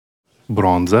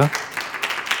bronza,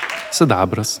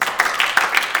 sidabras,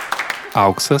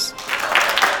 auksas,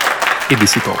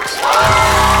 ABC Talks.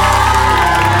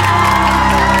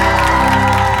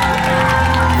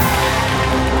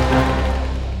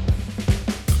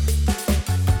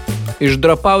 Iš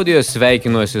Dropaudijos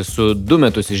sveikinuosi su 2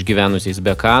 metus išgyvenusiais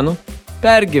be kanų,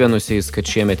 pergyvenusiais, kad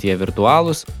šiemet jie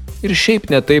virtualūs ir šiaip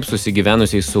netaip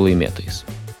susigyvenusiais su laimėtojais.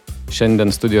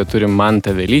 Šiandien studijoje turim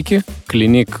Mantą Velykį,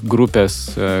 Klinik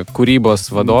grupės kūrybos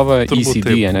vadovą,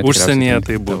 ECD. Užsienyje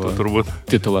tai būtų turbūt.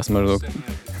 Titulas maždaug.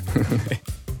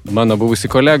 Mano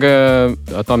buvusi kolega,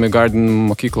 Atomic Garden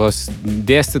mokyklos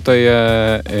dėstytoja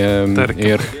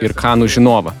ir kanų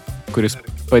žinovą, kuris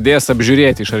padės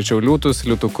apžiūrėti iš arčiau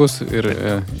liūtukus ir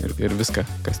viską,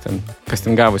 kas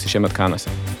ten gavosi šiemet kanuose.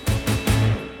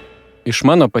 Iš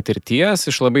mano patirties,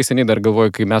 iš labai seniai dar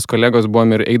galvoju, kai mes kolegos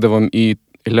buvom ir eidavom į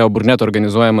Leo Burneto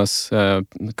organizuojamas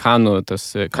kanų, tas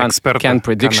Can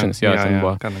Predictions, ten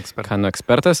buvo kanų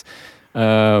ekspertas.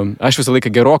 Aš visą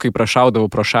laiką gerokai prašaudavau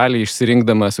pro šalį,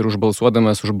 išsirinkdamas ir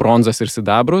užbalsuodamas už bronzas ir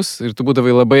sidabrus, ir tu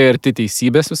būdavai labai arti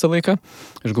teisybės visą laiką.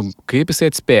 Aš galvoju, kaip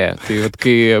jisai atspėja. Tai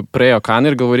kai praėjo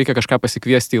kanai ir galvoju, reikia kažką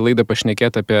pasikviesti į laidą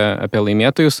pašnekėti apie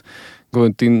laimėtojus,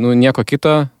 galvoju, tai nieko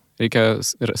kito, reikia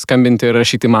skambinti ir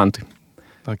rašyti Mantui.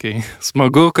 Okay.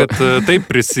 Smagu, kad taip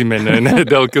prisimenė, ne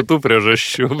dėl kitų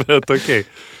priežasčių, bet okei.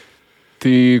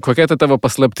 Tai kokia ta tavo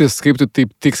paslaptis, kaip tu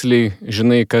taip tiksliai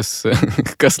žinai,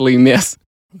 kas laimės?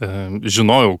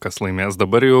 Žinojau, kas laimės.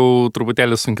 Dabar jau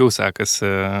truputėlį sunkiau sekasi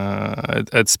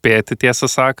atspėti, tiesą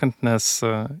sakant, nes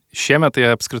šiemet tai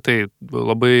apskritai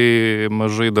labai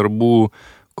mažai darbų,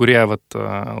 kurie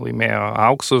laimėjo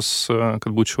auksus, kad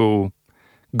būčiau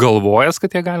galvojęs,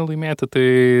 kad jie gali laimėti,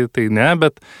 tai ne,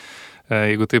 bet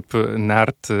jeigu taip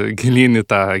nert gilyn į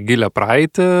tą gilę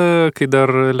praeitį, kai dar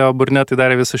Leo Burnetai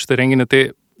darė visą šitą renginį, tai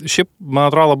šiaip, man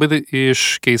atrodo, labai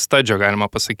iš keistadžio galima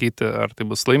pasakyti, ar tai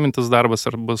bus laimintis darbas,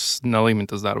 ar bus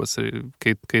nelaimintis darbas.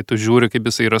 Kai tu žiūri, kaip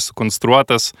jisai yra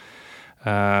sukonstruotas,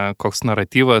 koks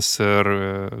naratyvas ir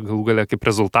galų galia kaip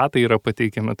rezultatai yra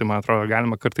pateikiami, tai man atrodo,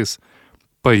 galima kartais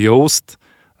pajaust,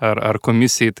 ar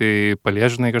komisijai tai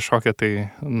paliežinai kažkokią tai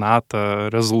natą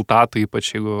rezultatų,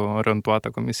 ypač jeigu orientuota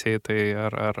komisijai, tai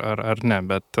ar ne,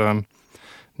 bet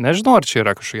nežinau, ar čia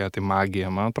yra kažkokia tai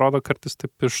magija, man atrodo, kartais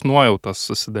taip iš nuojautos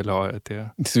susidėlioja tie.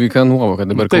 Sveika nuovoka,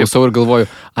 dabar klausau ir galvoju,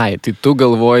 tai tu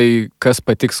galvoji, kas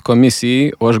patiks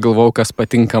komisijai, o aš galvoju, kas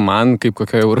patinka man, kaip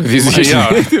kokia Eurovizija.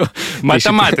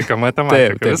 Matematika,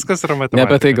 taip. Viskas yra matematika. Ne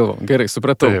apie tai galvoju, gerai,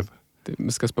 supratau. Taip,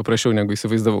 viskas paprasčiau, negu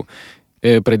įsivaizdavau.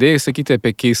 Pradėjai sakyti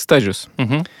apie keistadžius.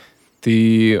 Tai,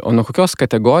 o nuo kokios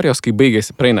kategorijos, kai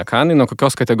baigėsi praeina kanai, nuo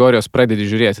kokios kategorijos pradedi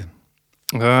žiūrėti?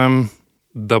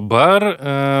 Dabar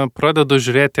pradedu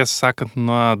žiūrėti, tiesą sakant,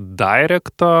 nuo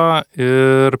directo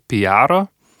ir PR-o.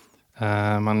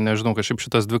 Man nežinau, kažkaip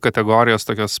šitas 2 kategorijos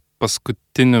tokios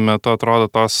paskutiniu metu atrodo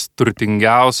tos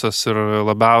turtingiausios ir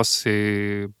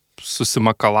labiausiai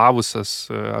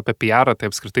susimakalavusias apie PR-ą. Tai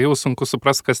apskritai jau sunku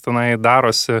suprasti, kas tenai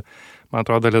darosi. Man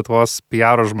atrodo, Lietuvos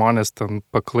PR žmonės ten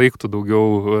paklaiktų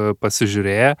daugiau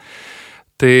pasižiūrėję.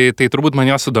 Tai turbūt man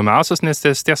jos įdomiausios, nes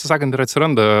tiesą sakant ir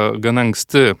atsiranda gana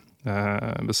anksti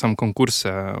visam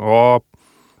konkurse. O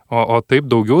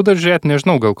taip daugiau dar žiūrėti,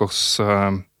 nežinau, gal koks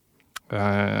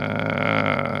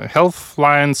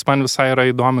Healthlines man visai yra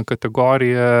įdomi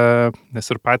kategorija,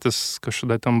 nes ir patys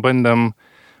kažkada ten bandėm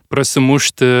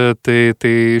prasimušti,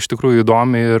 tai iš tikrųjų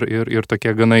įdomi ir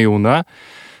tokia gana jauna.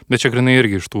 Bet čia grinai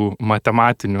irgi iš tų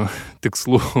matematinių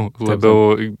tikslų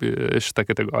labiau šitą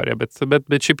kategoriją.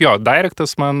 Bet šiaip jo,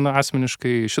 directas man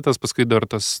asmeniškai šitas, paskui dar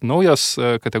tas naujos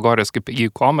kategorijos kaip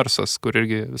e-commerce'as, kur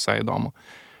irgi visai įdomu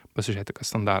pasižiūrėti,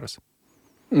 kas ten darosi.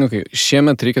 Okay.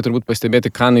 Šiemet reikia turbūt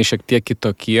pastebėti, kanai šiek tiek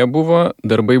kitokie buvo,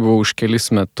 darbai buvo už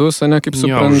kelis metus, ne, kaip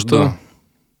suprantu.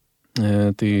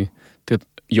 Tai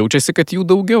jaučiasi, kad jų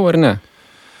daugiau, ar ne?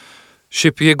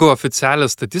 Šiaip jeigu oficialią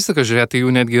statistiką žiūrėti, tai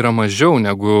jų netgi yra mažiau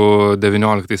negu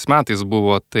 19 metais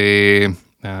buvo, tai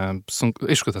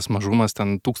aišku, tas mažumas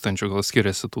ten 1000 gal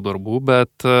skiriasi tų darbų,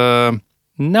 bet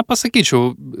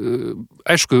nepasakyčiau,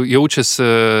 aišku, jaučiasi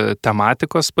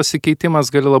tematikos pasikeitimas,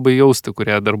 gali labai jausti,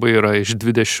 kurie darbai yra iš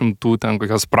 20 ten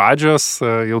kokios pradžios,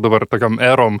 jau dabar tokiam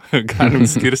erom galim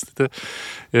skirstyti,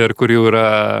 ir kur jau yra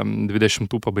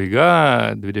 20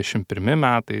 pabaiga, 21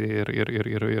 metai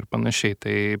ir panašiai.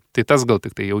 Tai tas gal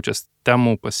tik tai jaučiasi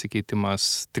temų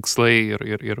pasikeitimas, tikslai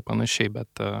ir panašiai, bet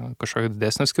kažkokio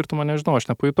didesnio skirtumo nežinau, aš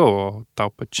nepajutau, o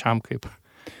tau pačiam kaip.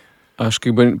 Aš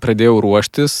kai pradėjau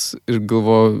ruoštis ir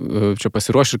galvoju, čia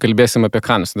pasiruošiu ir kalbėsim apie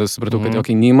kanus. Tada supratau, kad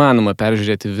neįmanoma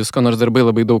peržiūrėti visko, nors darbai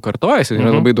labai daug kartojasi,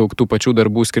 yra labai daug tų pačių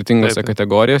darbų skirtingose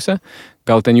kategorijose.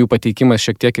 Gal ten jų pateikimas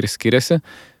šiek tiek ir skiriasi,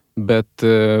 bet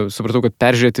supratau, kad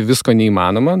peržiūrėti visko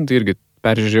neįmanoma, tai irgi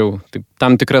peržiūrėjau taip,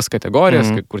 tam tikras kategorijas,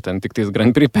 kur ten tik tais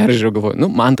Grand Prix peržiūrėjau, galvoju,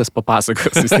 man tas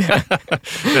papasakos vis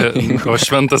tiek. O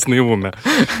šventas naivume.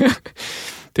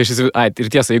 Tai ir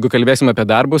tiesa, jeigu kalbėsim apie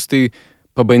darbus, tai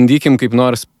pabandykim kaip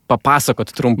nors papasakot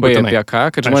trumpai apie ką,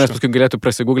 kad žmonės paskui galėtų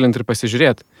prasigūglinti ir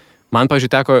pasižiūrėti. Man,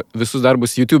 pavyzdžiui, teko visus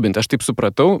darbus YouTube'inti, aš taip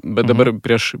supratau, bet dabar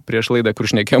prieš laidą, kur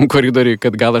šnekėjom koridoriui,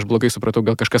 kad gal aš blogai supratau,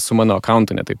 gal kažkas su mano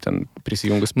akauntu netaip ten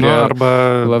prisijungus prie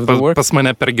arba pas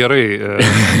mane per gerai.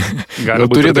 Gal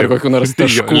turi dar kokių nors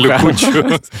taškų likučių.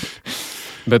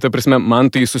 Bet, ta prasme,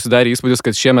 man tai susidarė įspūdis,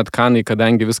 kad šiemet Kanai,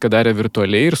 kadangi viską darė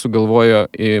virtualiai ir sugalvojo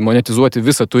monetizuoti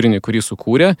visą turinį, kurį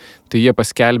sukūrė, tai jie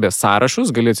paskelbė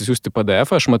sąrašus, gali atsisiųsti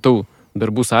PDF, aš matau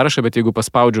darbų sąrašą, bet jeigu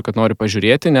paspaudžiu, kad noriu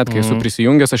pažiūrėti, net kai esu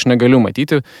prisijungęs, aš negaliu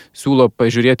matyti, siūlo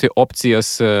pažiūrėti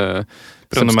opcijas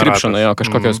subscriptiono,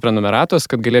 kažkokios prenumeratos,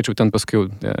 kad galėčiau ten paskui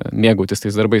mėgautis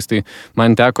tais darbais. Tai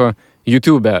man teko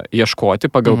YouTube'e ieškoti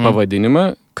pagal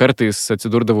pavadinimą, kartais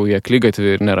atsidurdavau į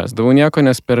akligatvį ir nerasdavau nieko,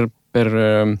 nes per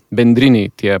bendriniai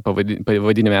tie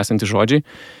pavadinime esantys žodžiai.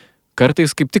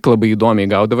 Kartais kaip tik labai įdomiai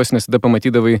gaudavas, nes tada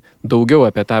pamatydavai daugiau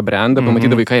apie tą brandą,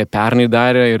 pamatydavai, ką jie pernai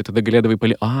darė ir tada galėdavai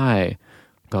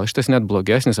gal šitas net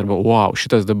blogesnis, arba wow,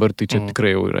 šitas dabar tai čia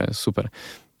tikrai jau yra super.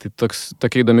 Tai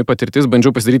tokia įdomi patirtis,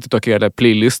 bandžiau pasidaryti tokį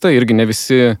playlistą, irgi ne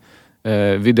visi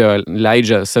video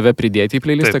leidžia save pridėti į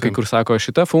playlistą, kai kur sako,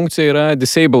 šita funkcija yra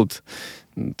disabled.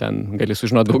 Ten gali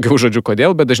sužinoti daugiau žodžių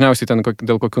kodėl, bet dažniausiai ten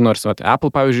dėl kokių nors,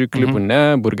 Apple, pavyzdžiui, klipų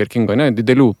ne, Burger Kingo ne,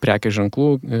 didelių prekės ženklų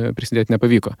prisidėti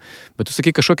nepavyko. Bet tu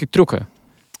sakai, kažkokį triuką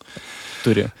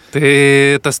turi. Tai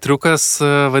tas triukas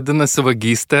vadinasi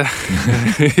vagystė.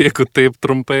 Jeigu taip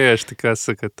trumpai, aš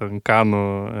tikiuosi, kad ten Kanų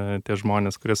tie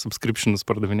žmonės, kurie subscriptionus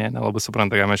pardavinėja, nelabai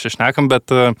supranta, ką mes čia šnekam,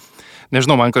 bet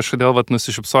nežinau, man kažkodėl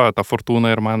nusišypsojo tą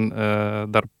fortūną ir man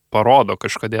dar parodo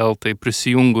kažkodėl tai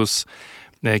prisijungus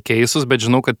keisus, bet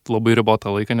žinau, kad labai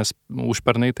ribotą laiką, nes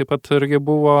užpernai taip pat irgi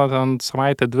buvo, ten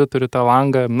savaitę, 2 turi tą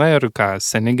langą, na ir ką,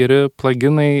 seni geri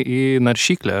pluginai į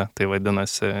naršyklę, tai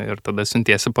vadinasi, ir tada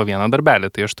siuntiesi po vieną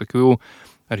darbelį. Tai aš tokių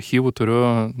archyvų turiu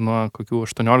nuo kokių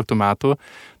 18 metų,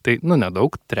 tai,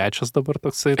 nedaug, 3 dabar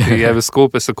toksai, tai jie vis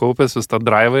kaupėsi, vis tą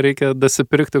drivą reikia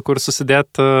dasipirkti, kur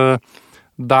susidėti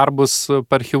darbus,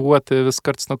 parchyvuoti vis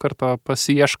karts nuo karto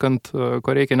pasiieškant,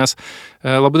 ko reikia, nes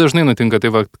labai dažnai nutinka,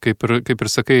 tai va, kaip ir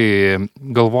sakai,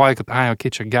 galvoji, kad,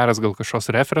 čia geras gal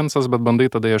kažkoks referencas, bet bandai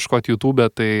tada ieškoti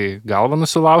YouTube'e, tai galvą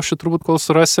nusilauši turbūt, kol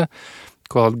surasi,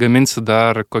 kol atgaminsi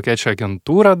dar kokią čia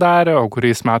agentūrą darė, o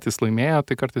kuriais metais laimėjo,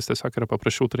 tai kartais tiesiog yra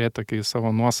paprašiau turėti tokį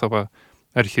savo nuosavą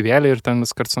archyvėlį ir ten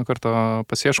vis karts nuo karto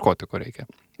pasiieškoti, ko reikia.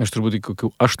 Aš turbūt iki kokių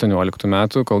 18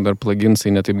 metų, kol dar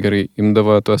pluginsai netaip gerai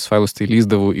imdavo tuos failus, tai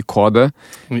lyzdavau į kodą.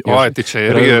 Tai čia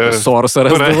irgi source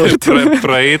rasdavau.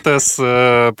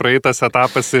 Praeitas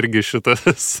etapas irgi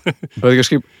šitas. Bet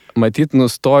kažkaip, matyt,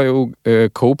 nustojau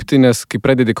kaupti, nes kai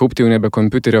pradedi kaupti jau nebe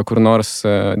kompiuterio kur nors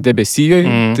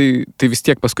debesijoje, tai vis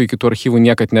tiek paskui kitų archyvų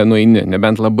niekad nenueini,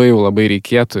 nebent labai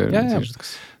reikėtų.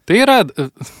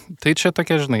 Tai čia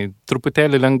tokia, žinai,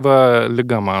 truputėlį lengva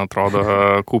liga, man atrodo,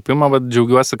 kaupimą, bet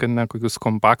džiaugiuosi, kad ne kokius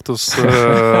kompaktus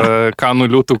Kanų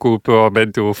liūtų kaupiu,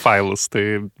 bent jau failus,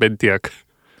 tai bent tiek.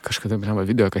 Kažkada,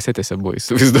 video kasetėse buvo,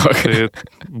 įsivaizduok.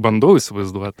 Tai bandau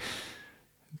įsivaizduoti.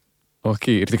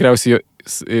 Ok, ir tikriausiai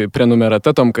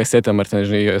prenumerata tom kasetėm, ar ten,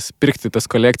 žinai, pirkti tas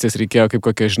kolekcijas reikėjo kaip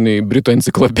kokia, žinai, Britų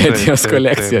enciklopedijos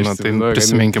kolekcija. Tai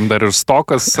prisiminkim, dar ir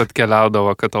stokas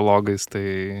atkeliaudavo katalogais, tai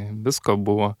visko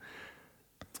buvo.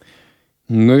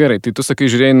 Gerai, tai tu sakai,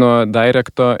 žiūrėjai nuo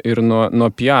directo ir nuo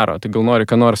PR-o, tai gal nori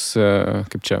ką nors,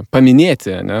 kaip čia,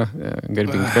 paminėti, ne?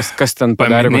 Garbingi, kas ten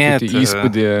padarė kokį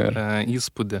įspūdį?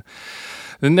 Įspūdį.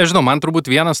 Nežinau, man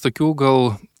turbūt vienas tokių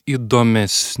gal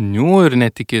įdomesnių ir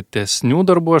netikėtesnių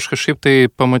darbų. Aš kažkaip tai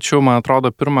pamačiau, man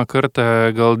atrodo, pirmą kartą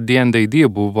gal D&AD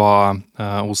buvo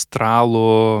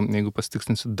australų, jeigu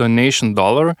pasitikslinsiu, Donation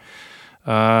Dollar.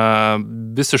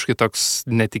 Visiškai toks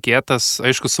netikėtas.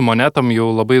 Aišku, su monetom jau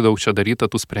labai daug čia daryta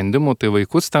tų sprendimų, tai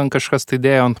vaikus ten kažkas tai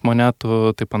dėjo ant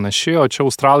monetų, tai panašiai, o čia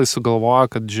australai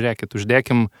sugalvojo, kad žiūrėkit,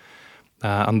 uždėkim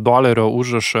ant dolerio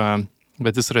užrašą,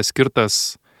 bet jis yra skirtas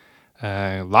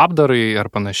labdarai ar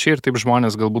panašiai, ir taip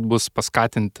žmonės galbūt bus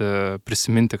paskatinti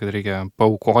prisiminti, kad reikia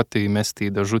paaukoti, įmesti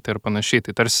į dėžutę ir panašiai.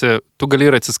 Tai tarsi tu gali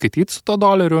ir atsiskaityti su to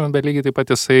doleriu, bet lygiai taip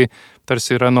pat jisai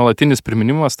tarsi yra nuolatinis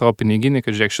priminimas tavo piniginį,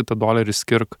 kad žiūrėk, šitą dolerį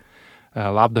skirk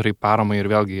labdarai, paramai,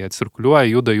 ir vėlgi jie cirkuliuoja,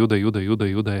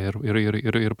 juda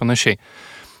ir panašiai.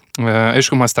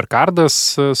 Aišku, Mastercardas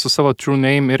su savo True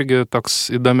Name irgi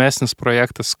toks įdomesnis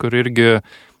projektas, kur irgi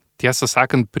tiesą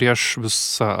sakant, prieš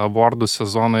visą awardų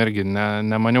sezoną irgi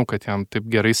nemaniau, kad jam taip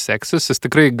gerai seksis. Jis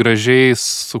tikrai gražiai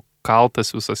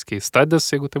sukaltas visas case studies,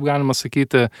 jeigu taip galima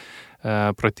sakyti,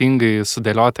 protingai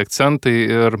sudėlioti akcentai,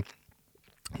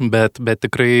 bet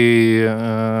tikrai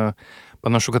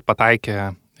panašu, kad pataikė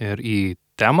ir į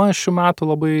temą šių metų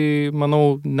labai,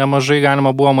 manau, nemažai galima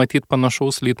buvo matyti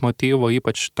panašaus leitmotyvo,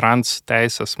 ypač trans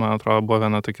teisės, man atrodo, buvo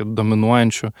viena tokia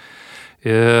dominuojančių.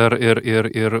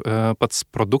 Ir pats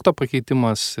produkto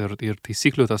pakeitimas ir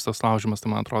taisyklių tas laužimas,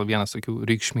 tai man atrodo vienas tokių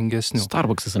reikšmingesnių.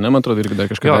 Starbucksas, ne, man atrodo, irgi dar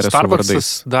kažką darė su vardais.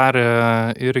 Starbucksas darė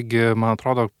irgi, man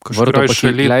atrodo, kažkurioje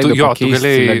šalyje. Tu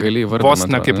galėjai vos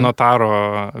ne kaip notaro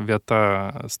vieta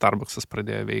Starbucksas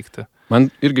pradėjo veikti. Man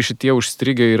irgi šitie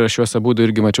užstrigę ir aš juos abudu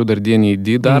irgi mačiau dar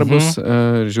D&D darbus.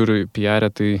 Žiūriu,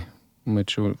 PR, tai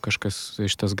mačiau kažkas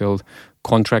šitas gal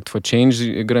Contract for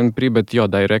Change Grand Prix, bet jo,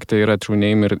 Direct yra True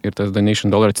Name ir tas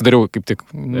Donation Dollar. Atsidariau kaip tik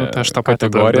tai aš tą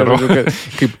kategoriją.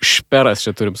 Kaip šperas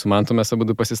čia turim su Mantu, mes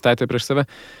abudu pasistatę prieš save.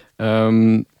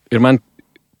 Ir man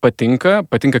patinka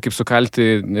kaip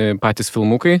sukalti patys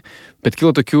filmukai, bet kilo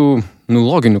tokių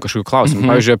loginių kažkokių klausimų.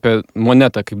 Pavyzdžiui, apie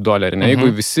monetą kaip dolerį. Jeigu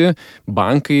visi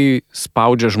bankai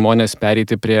spaudžia žmonės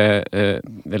pereiti prie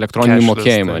elektroninių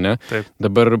mokėjimų, ne?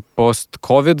 Dabar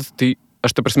post-COVID, tai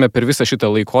aš, ta prasme, per visą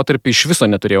šitą laikotarpį iš viso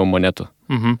neturėjau monetų.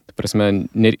 Ta prasme,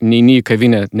 nei į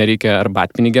kavinę nereikia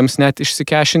arbatpinigiams net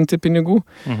išsikešinti pinigų.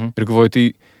 Ir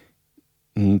galvoju,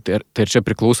 tai čia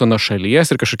priklauso nuo šalies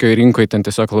ir kažkokioje rinkoje ten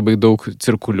tiesiog labai daug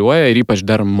cirkuliuoja ir ypač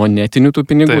dar monetinių tų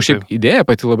pinigų. Šiaip idėja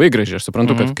pati labai graži. Aš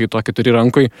suprantu, kad kai tokį turi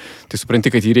rankoj, tai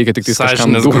supranti, kad jį reikia tik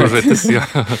kažkam duoti.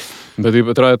 Bet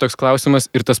taip atrodo toks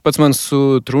klausimas. Ir tas pats man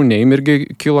su True Name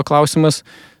irgi kilo klausimas,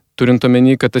 turint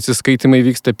omeny, kad atsiskaitimai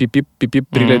vyksta pipip,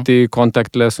 prilėtai,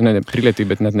 contactless, ne prilėtai,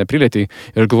 bet net neprilėtai.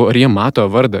 Ir galvoju, ar jie mato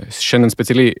vardą. Šiandien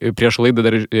specialiai prieš laidą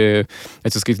dar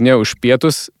atsiskaitinėjau už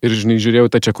pietus ir,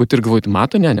 žiūrėjau tą čekutį ir galvoju,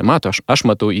 mato? Ne, nemato. Aš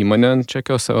matau įmonę ant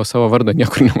čekio, savo vardą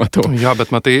niekur nematau. Jo,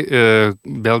 bet matai,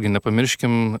 vėlgi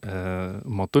nepamirškim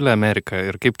Motulė Amerika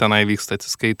ir kaip tenai vyksta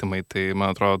atsiskaitimai. Tai,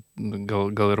 man atrodo,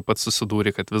 gal ir pats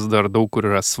susidūrė, kad vis dar daug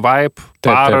kur yra swipe,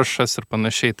 parašas ir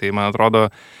panašiai. Tai, man atrodo,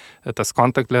 tas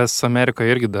contactless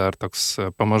Amerikoje irgi dar toks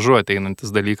pamažu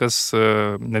ateinantis dalykas,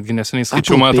 netgi neseniai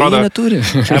skaičiau, man atrodo,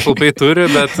 Apple Pay turi,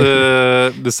 bet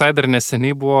visai dar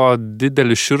neseniai buvo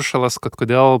didelis širšalas, kad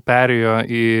kodėl perėjo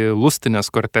į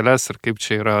lustinės korteles ir kaip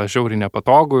čia yra žiauriai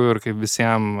nepatogu ir kaip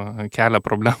visiems kelia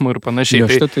problemų ir panašiai. Jo,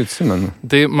 tai atsimenu.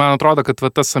 Tai man atrodo, kad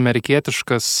tas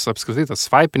amerikietiškas apskritai tas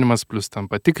swipinimas plus ten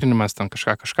patikrinimas, ten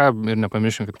kažką ir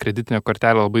nepamirškim, kad kreditinė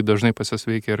kortelė labai dažnai pas jas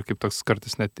veikia ir kaip toks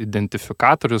kartais net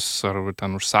identifikatorius ar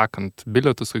ten užsakant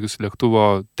bilietus, kokius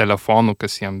lėktuvo telefonų,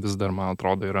 kas jiem vis dar, man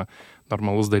atrodo, yra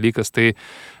normalus dalykas. Tai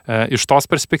iš tos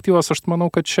perspektyvos aš manau,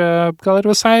 kad čia gal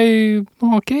ir visai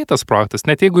okei tas projektas.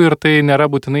 Net jeigu ir tai nėra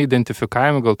būtinai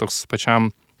identifikavimui, gal toks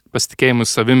pačiam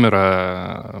pasitikėjimui savim yra,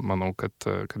 manau, kad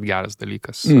geras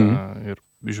dalykas. Ir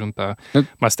žiūrint tą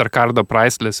Mastercardo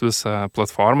Priceless visą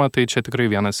platformą, tai čia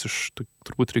tikrai vienas iš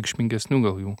turbūt reikšmingesnių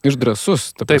gal jų. Iš drąsus,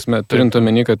 ta prasme, turint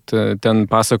omeny, kad ten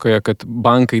pasakoja, kad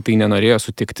bankai tai nenorėjo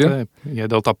sutikti. Taip, jie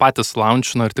dėl to patys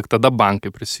launchino ir tik tada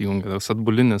bankai prisijungė, toks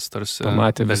atbulinis tarsi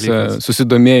pamatė visą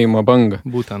susidomėjimo bangą.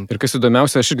 Būtent. Ir kas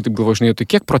įdomiausia, aš irgi taip galvoju, žinai, tai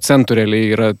kiek procentų realiai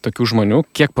yra tokių žmonių,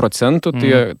 kiek procentų,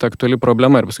 tai ta aktuali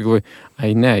problema. Ir paskui galvoju,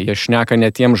 ne, jie šneka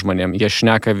ne tiem žmonėm, jie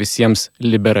šneka visiems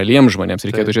liberaliems žmonėms.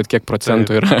 Reikėtų žiūrėti, kiek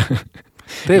procentų yra.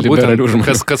 Taip,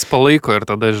 būtent, kas palaiko ir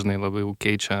tada, žinai, labai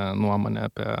keičia nuomonę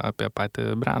apie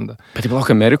patį brandą. Bet taip,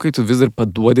 Amerikoje tu vis dar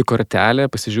paduodi kortelę,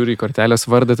 pasižiūri į kortelės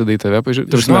vardą, tada į tave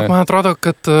pažiūri. Žinok, man atrodo,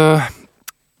 kad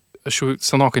aš jau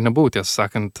senokai nebuvau, tiesą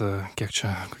sakant, kiek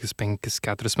čia, kokius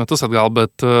 5-4 metus atgal,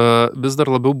 bet vis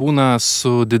dar labiau būna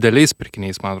su dideliais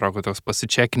pirkiniais, man atrodo, kad toks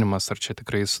pasičekinimas, ar čia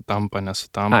tikrai sutampa,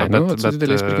 nesutampa. Bet su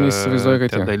dideliais pirkiniais įsivaizduoju,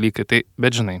 kad tie dalykai. Tai,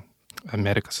 bet žinai,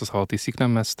 Amerika su savo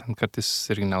taisyklėmis, ten kartais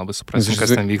irgi nelabai suprasim,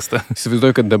 kas ten vyksta.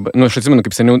 Įsivaizduoju, kad dabar, aš atsimenu,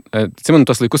 kaip seniau, atsimenu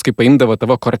tos laikus, kai paimdavo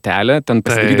tavo kortelę, ten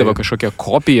pasidarydavo kažkokią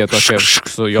kopiją tokią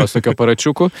su jos tokio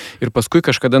aparačiuku ir paskui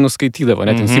kažkada nuskaitydavo,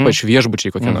 net ypač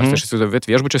viešbučiai kokie nors. Aš įsivaizduoju, bet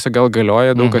viešbučiuose gal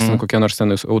galioja daug kas ten kokie nors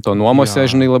ten autonuomose,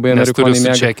 žinai, labai amerikonai mėga.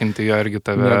 Nes turi sučekinti jo irgi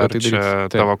tave, ar čia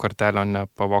tavo kortelio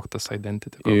nepavogtas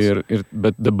identity.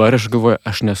 Bet dabar aš galvoju,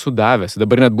 aš nesu davęs.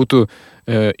 Dabar net būtų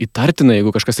įtartina,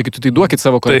 jeigu kažkas sakytų, tai duokit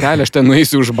savo kortelę, aš ten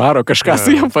nueisiu už baro, kažką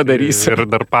su jam padarysiu. Ir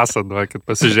dar pasą duokit,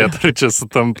 pasižiūrėti, ar čia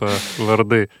sutampa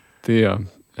vardai. Tai jo.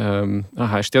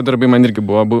 Šitie darbai man irgi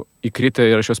buvo įkritę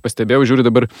ir aš juos pastebėjau, žiūriu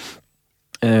dabar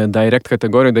Direct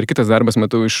kategorijoje, dar kitas darbas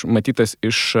matau matytas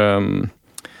iš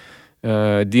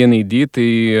D&D, tai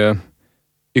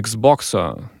Xbox'o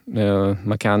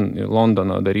McCann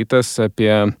Londono darytas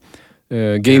apie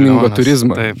gamingo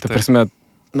turizmą. Ta prasme,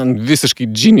 man visiškai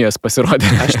genius pasirodė.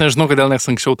 Aš nežinau, kodėl nes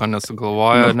anksčiau to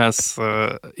nesugalvojo, nes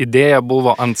idėja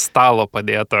buvo ant stalo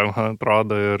padėta, man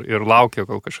atrodo, ir laukia,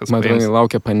 kol kažkas man atrodo,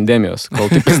 laukia pandemijos, kol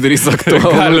tai pasidarys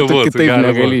aktualu. Gali būt, kitaip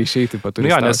negali išeiti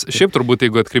paturi. Jo, nes šiaip turbūt,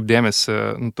 jeigu atkreipdėmėsi,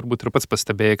 turbūt ir pats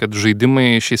pastebėjai, kad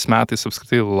žaidimai šiais metais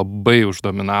apskritai labai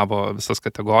uždominavo visas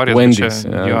kategorijas. Wendy's.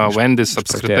 Wendy's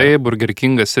apskritai, Burger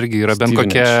Kingas irgi yra bent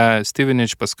kokia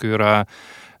Stevenage, paskui yra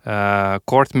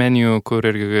court menu, kur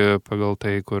irgi pagal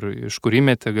tai, iš kur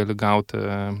įmeti gali gauti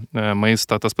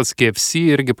maistą. Tas pats KFC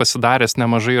irgi pasidaręs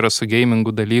nemažai yra su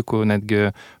gamingu dalykų, netgi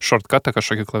shortcutą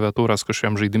kažkokį klaviatūros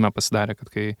kažkokiam žaidimą pasidarė,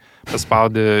 kad kai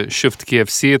paspaudi Shift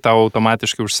KFC, tau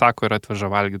automatiškai užsako ir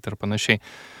atveža valgyti ir panašiai.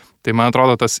 Tai man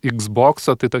atrodo, tas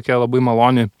Xbox'o tai tokia labai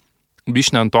maloni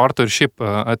bišnė ant torto ir šiaip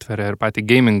atveria ir patį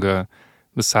gamingą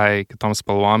visai kitom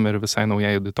spalvom ir visai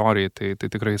naujai auditorijai, tai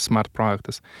tikrai smart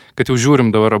projektas. Kad jau žiūrim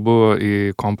dabar abu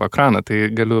į kompo ekraną, tai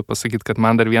galiu pasakyti, kad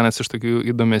man dar vienas iš tokių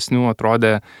įdomesnių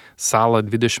atrodė Sala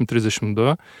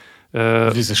 2032.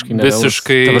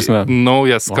 Visiškai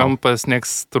naujas kampas,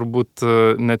 nieks turbūt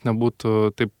net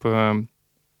nebūtų taip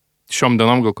šiom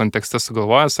dienom gal kontekste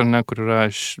sugalvojęs, ar ne, kur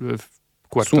yra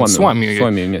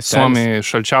Suomijai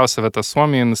šalčiausia vieta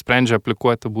Suomijai nusprendžia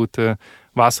aplikuoti būti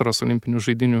vasaros olimpinių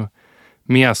žaidynių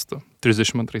miestų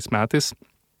 32 metais,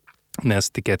 nes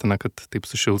tikėtina, kad taip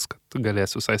sušils, kad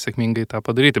galės visai sėkmingai tą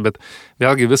padaryti. Bet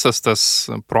vėlgi visas tas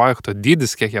projekto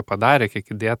dydis, kiek jie padarė, kiek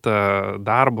įdėta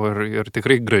darbo ir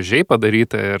tikrai gražiai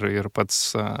padaryta ir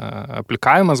pats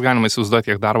aplikavimas galima įsivaizduoti,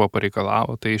 kiek darbo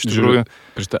pareikalavo. Tai iš tikrųjų...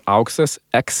 Šitą auksas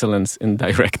excellence in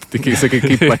direct. Tik sakai,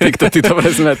 kaip pateikta, tai ta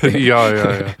prasme. Tai... jo.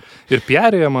 Ir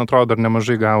PR-ėje, man atrodo, dar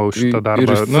nemažai gavo šitą darbą.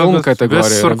 Ir film kategorija.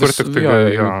 Visur, kur tik tai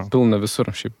pilna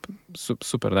visur. Šiaip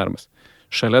super darbas.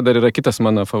 Šalia dar yra kitas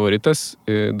mano favoritas,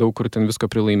 daug kur ten visko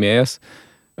prilaimėjęs.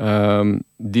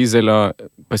 Dizelio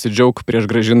pasidžiaug prieš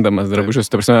grąžindamas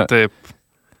drabužius. Taip.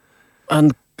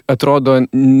 Atrodo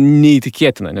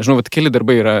neįtikėtina. Nežinau, keli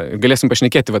darbai yra, galėsim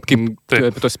pašnekėti, kaip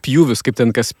apie tos pjūvius, kaip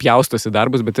ten kas pjaustosi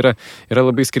darbus, bet yra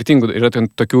labai skirtingų. Yra ten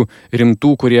tokių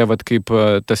rimtų, kurie, kaip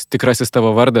tas tikrasis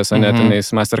tavo vardas, ane,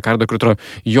 tenais Mastercardo, kur atrodo,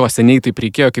 jo, seniai taip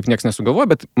reikėjo, kaip nieks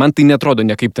nesugalvojo, bet man tai netrodo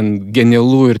niekaip ten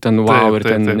genialu ir ten wow,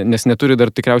 taip. Nes neturi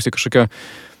dar tikriausiai kažkokio,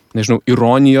 nežinau,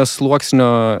 ironijos sluoksnio,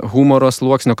 humoro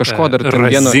sluoksnio, kažko dar ten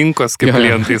razinkos, kaip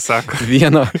klientai sako.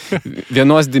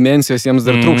 Vienos dimensijos jiems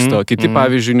dar trūksta. Kiti,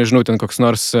 pavyzdžiui, nežinau, ten koks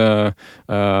nors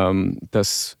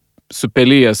tas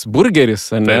supelyjas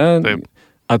burgeris, ane? Taip.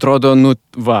 Atrodo,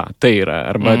 tai yra.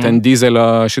 Arba ten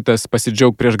Dizelio šitas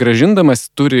pasidžiaug prieš grąžindamas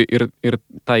turi ir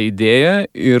tą idėją,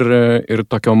 ir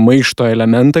tokio maišto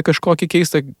elementą kažkokį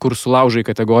keistą, kur sulaužai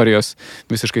kategorijos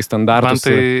visiškai standartus. Man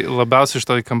tai labiausiai iš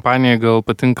toj kampanijai gal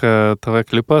patinka TV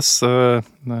klipas,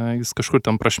 jis kažkur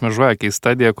tam prašmežuoja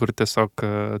keistadėje, kur tiesiog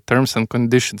terms and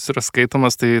conditions yra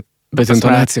skaitomas, tai... Bet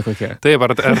intonacija kokia? Taip,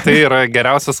 ar tai yra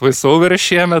geriausias voiceoveris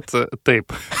šiemet?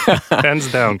 Taip, hands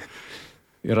down.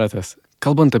 Yra tas.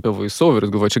 Kalbant apie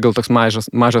voiceoverius, galvoju, čia gal toks mažas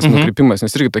nukrypimas,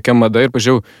 nes irgi tokia mada ir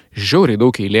pažiūrėjau, žiauriai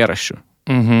daug eilėraščių.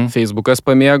 Facebookas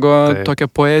pamėgo tokią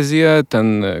poeziją,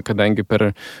 ten, kadangi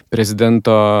per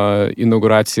prezidento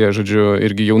inauguraciją, žodžiu,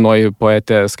 irgi jaunoji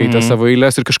poetė skaitė savo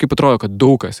eilės ir kažkaip atrodo, kad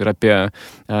daug kas ir apie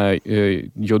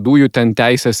juodųjų ten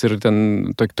teisės ir ten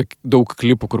daug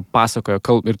klipų, kur pasakoja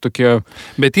ir tokie...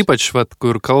 Bet ypač,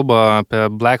 kur kalba apie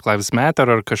Black Lives Matter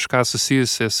ar kažką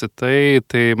susijusės į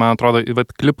tai, man atrodo,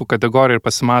 klipų kategorija ir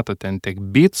pasimato ten tiek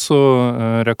Beatsų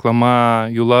reklama,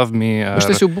 You Love Me.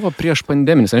 Šitas jau buvo prieš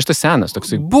pandeminis, šitas senas.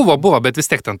 Toksai. Buvo, bet vis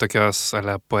tiek ten tokios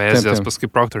poezijos, paskui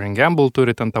Procter & Gamble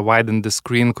turi ten tą Widen the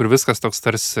Screen, kur viskas toks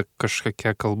tarsi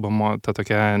kažkokia kalbama, ta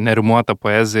tokia nerimuota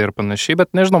poezija ir panašiai,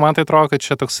 bet nežinau, man tai atrodo, kad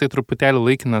čia toksai truputėlį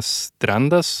laikinas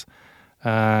trendas.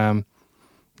 Gal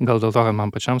dėl to, kad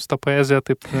man pačiam su ta poezija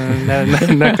taip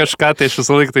ne kažką, tai aš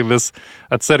visą laiką tai vis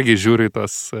atsargiai žiūriu į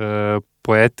tos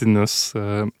poetinius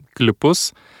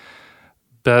klipus.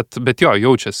 Bet jo,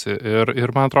 jaučiasi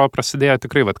ir man atrodo prasidėjo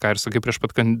tikrai, ką ir sakai prieš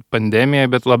pat pandemiją,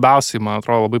 bet labiausiai, man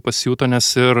atrodo, labai pasijuto, nes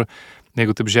ir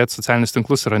jeigu taip žiūrėt socialinius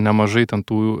tinklus, yra nemažai ten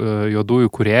tų juodųjų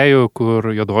kūrėjų,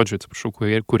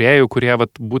 kūrėjų, kurie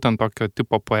būtent tokio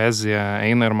tipo poeziją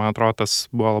eina ir man atrodo, tas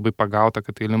buvo labai pagauta,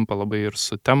 kad tai limpa labai ir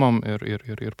su temom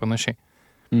ir panašiai.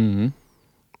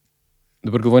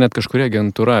 Dabar galvoju net kažkuria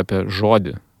agentūra apie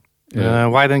žodį.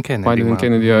 Widen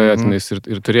Kennedy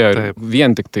ir turėjo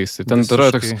vien tik tais. Ten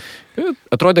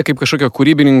atrodė kaip kažkokio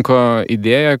kūrybininko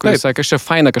idėja, kuris sakė, aš čia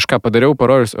fainą kažką padariau,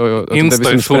 parodžius, o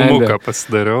Insta filmuką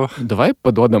pasidariau. Davai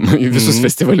paduodam į visus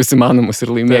festivalius įmanomus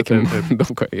ir laimėkim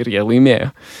daug ko. Ir jie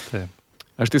laimėjo.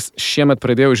 Aš šiemet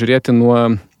pradėjau žiūrėti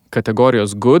nuo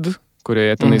kategorijos Good,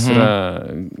 kurioje tenais yra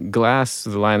Glass,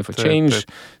 The Line for Change,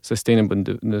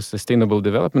 Sustainable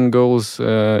Development Goals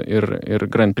ir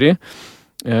Grand Prix.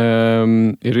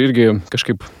 Ir irgi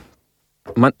kažkaip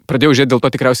man pradėjau žiūrėti dėl to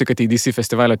tikriausiai, kad EDC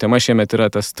festivalio tema šiemet yra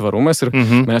tas tvarumas ir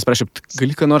manęs prašė,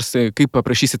 gali ką nors, kaip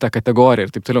paprašysi tą kategoriją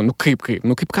ir taip toliau. Nu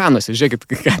kaip Kanuose, žiūrėkit,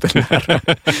 ką ten daro.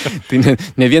 Tai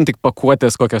ne vien tik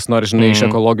pakuotės kokias nors, žinai, iš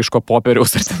ekologiško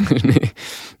popieriaus, ar ten, žinai,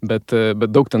 bet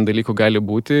daug ten dalykų gali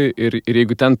būti ir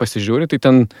jeigu ten pasižiūri, tai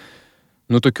ten,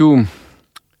 tokių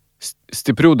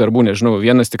stiprių darbų, nežinau,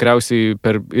 vienas tikriausiai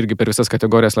irgi per visas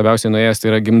kategorijas labiausiai nuėjęs, tai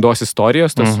yra gimdos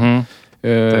istorijos, tos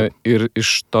ir iš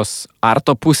tos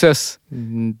arto pusės,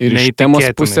 ir iš temos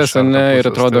pusės, ir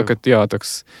atrodo, kad jo,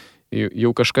 toks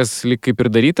jau kažkas lyg kaip ir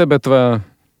daryta, bet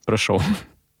prašau.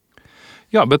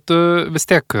 Jo, bet vis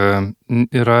tiek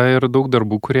yra ir daug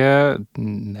darbų, kurie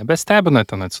nebestebina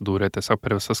ten atsidūrė, tiesiog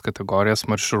per visas kategorijas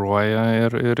marširuoja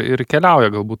ir keliauja,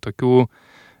 galbūt tokių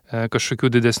kažkokių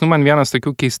didesnių. Man vienas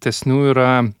tokių keistesnių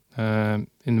yra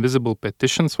Invisible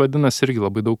Petitions vadinasi, irgi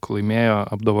labai daug laimėjo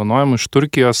apdovanojimų iš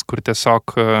Turkijos, kur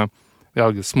tiesiog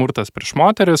vėlgi smurtas prieš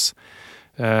moteris,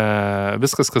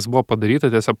 viskas, kas buvo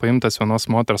padaryta, tiesiog paimtas vienos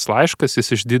moters laiškas,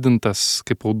 jis išdidintas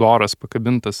kaip audoras,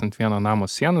 pakabintas ant vieno namo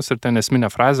sienos ir ten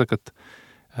esminė frazė, kad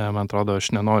man atrodo,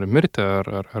 aš nenoriu mirti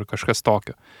ar kažkas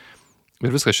tokio. Ir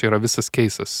viskas čia yra visas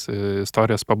keisas,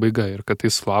 istorijos pabaiga ir kad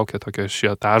tai sulaukė tokio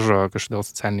šiotažo kažkodėl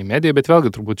socialiniai medijai, bet vėlgi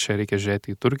turbūt čia reikia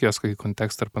žiūrėti į Turkijos kokį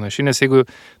kontekstą ir panašiai, nes jeigu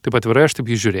taip atvirai aš taip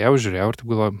jį žiūrėjau ir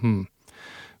taip galvoju,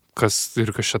 kas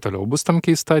čia toliau bus tam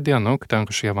keista diena, kad ten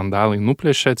kažkokie vandalai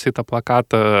nuplėšė atsitą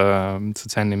plakatą,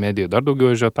 socialiniai medijai dar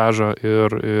daugiau žiotažo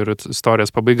ir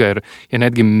istorijos pabaiga. Ir jie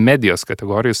netgi medijos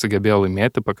kategorijai sugebėjo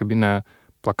laimėti, pakabinę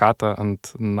plakatą ant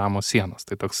namo sienos.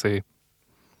 Tai toksai...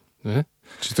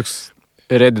 Čia toks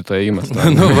Reddito įimas.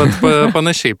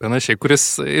 Panašiai,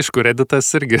 kuris, aišku,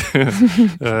 Redditas irgi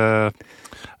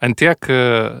antiek...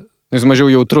 Jis mažiau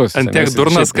jautrus. Antiek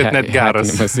durnas, kad net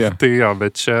geras. Tai jo,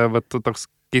 bet čia toks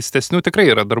keistesnių tikrai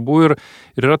yra darbų ir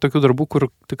yra tokių darbų, kur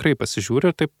tikrai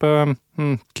pasižiūri ir taip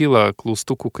kyla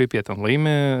klaustukų, kaip jie ten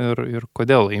laimi ir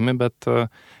kodėl laimi, bet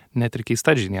net ir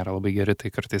keistadžiai nėra labai geri,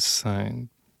 tai kartais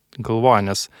galvoja,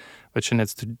 nes čia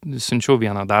net siunčiau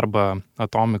vieną darbą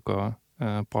Atomiko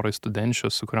porai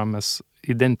studenčių, su kuriuom mes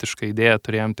identišką idėją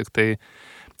turėjom, tik tai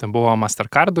ten buvo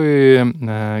Mastercardui,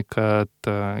 kad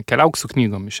keliauk su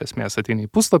knygom iš esmės, ateini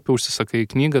į puslapį, užsisakai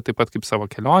knygą, taip pat kaip savo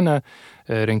kelionę,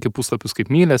 renki puslapius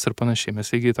kaip mylės ir panašiai. Mes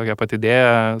lygiai tokią pat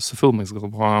idėją su filmais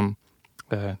galvojom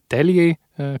Telijai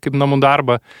kaip namų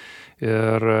darbą.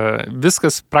 Ir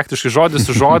viskas praktiškai žodis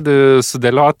su žodį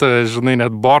sudėliota, žinai,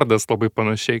 net bordas labai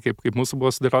panašiai, kaip mūsų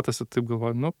buvo sudėliotas, ir taip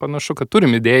galvoju, panašu, kad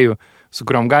turim idėjų, su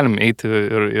kuriuom galim eiti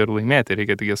ir laimėti,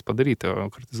 reikia tik jas padaryti, o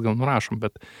kartais gal nurašom,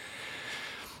 bet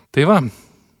tai va.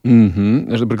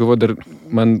 Aš dabar galvoju, dar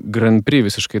man Grand Prix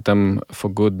visiškai tam For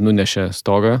Good nunešė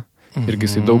stogą, irgi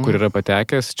jisai daug kur yra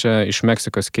patekęs, čia iš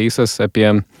Meksikos keisas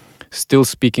apie Still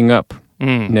Speaking Up,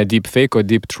 ne Deep Fake, o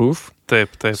Deep Truth.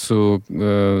 Taip. Su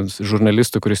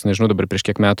žurnalistu, kuris, nežinau, dabar prieš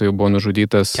kiek metų jau buvo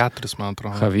nužudytas 4, man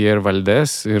atrodo. Javier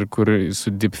Valdez, ir kur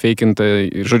su deepfakinta,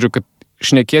 žodžiu, kad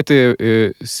šnekėti,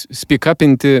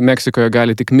 speak-upinti Meksikoje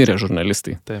gali tik mirę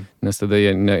žurnalistai. Taip. Nes tada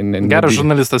jie Geras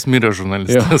žurnalistas, mirė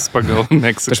žurnalistas pagal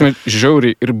Meksiką. Aš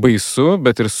žiauriai ir baisu,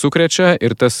 bet ir sukrečia,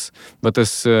 ir tas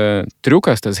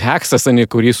triukas, tas heksas,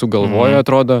 kurį sugalvojo,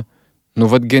 atrodo,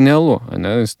 genialu,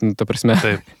 ne, ta prasme.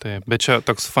 Taip, bet čia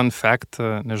toks fun fact,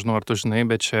 nežinau, ar tu žinai,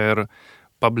 bet čia ir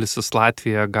Publicis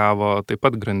Latvija gavo taip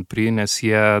pat Grand Prix, nes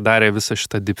jie darė visą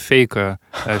šitą deepfake'ą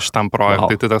šitam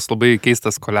projektui. Tai tas labai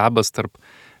keistas kolabas tarp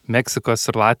Meksikos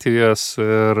ir Latvijos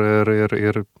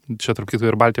ir čia tarp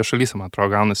kitų ir Baltijos šalyse, man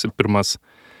atrodo, gaunasi pirmas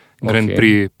Grand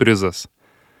Prix prizas.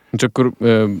 Čia kur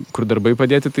darbai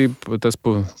padėti, tai tas,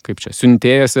 kaip čia,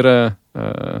 siuntėjas yra...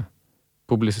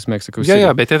 Publicis Mexico City.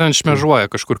 Jo, bet jie ten šmežuoja,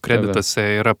 kažkur kredituose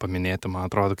yra paminėti, man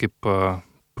atrodo, kaip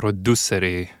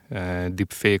produceriai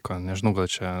deepfake'o, nežinau,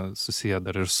 gal čia susiję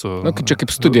dar ir su čia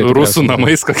kaip studija, rusų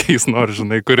namais kokiais nors,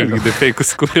 žinai, kur irgi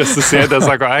deepfake'us, kurie susėdė,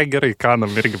 sako, gerai,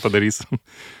 Kanam irgi padarysim.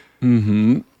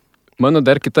 Mano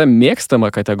dar kita mėgstama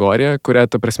kategorija, kurią,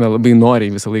 ta prasme, labai noriai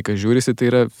visą laiką žiūrisi,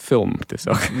 tai yra film,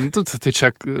 tiesiog. Tai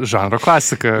čia žanro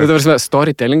klasika. Ta prasme,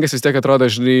 storytellingas vis tiek atrodo,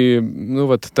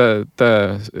 žinai, ta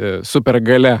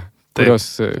supergalia,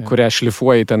 kurią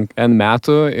šlifuoji ten N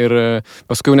metų ir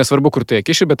paskui jau nesvarbu, kur tai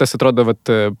kiši, bet tas atrodo,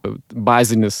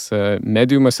 bazinis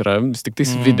mediumas yra vis tik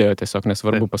tais video, tiesiog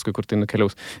nesvarbu paskui, kur tai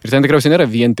nukeliaus. Ir ten tikriausiai nėra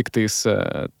vien tik tais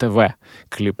TV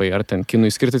klipai, ar ten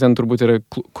kinui skirti, ten turbūt yra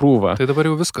krūva. Tai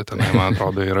dabar jau visko ten, man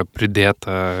atrodo, yra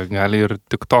pridėta, gali ir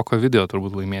TikToko video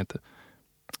turbūt laimėti.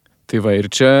 Tai va,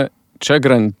 ir čia čia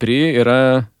Grand Prix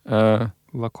yra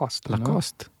Lacoste.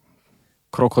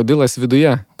 Krokodilas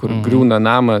viduje, kur griūna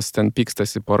namas, ten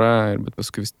pykstasi pora, bet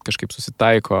paskui kažkaip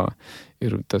susitaiko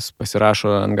ir tas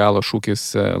pasirašo ant galo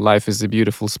šūkis Life is a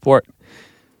beautiful sport.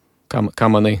 Ką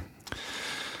manai?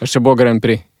 Aš čia buvo Grand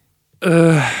Prix.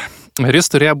 Ir jis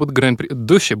turėjo būti Grand Prix,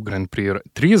 2 šiaip Grand Prix yra,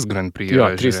 3 Grand Prix yra.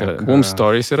 Jo, 3 yra. Boom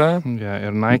Stories yra.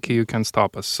 Ir Nike You Can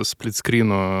Stop Us su split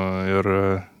screenu ir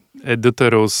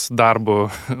editoriaus darbo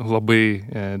labai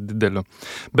dideliu.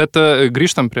 Bet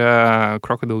grįžtam prie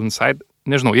Crocodile Inside.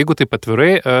 Nežinau, jeigu taip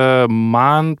atvirai,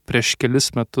 man prieš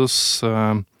kelis metus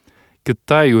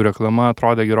kita jų reklama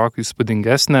atrodė gerokai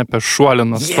įspūdingesnė apie šuolį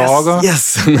nuo stogo.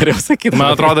 Yes, norėjau sakyti.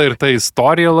 Man atrodo ir ta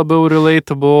istorija labiau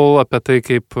relatable, apie tai,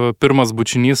 kaip pirmas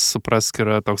bučinys, suprask,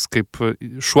 yra toks kaip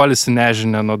šuolis į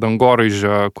nežinę nuo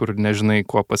dangoraižio, kur nežinai,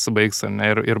 kuo pasibaigs.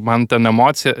 Ir man ten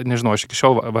emocija, nežinau, aš iki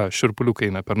šiol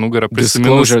širpuliukai eina per nugarą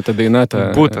prisiminus. Disclosure, ta daina,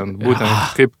 Būtent,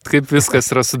 kaip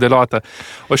viskas yra sudėliota.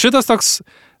 O šitas toks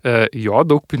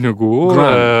daug pinigų.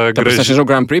 Aš nežinau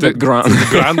Grand Prix, bet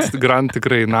Grand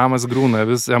tikrai, namas grūna,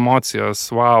 vis emocijos,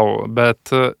 wow. Bet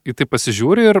į tai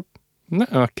pasižiūri ir,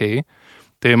 okei.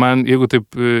 Tai man, jeigu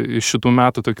taip iš šitų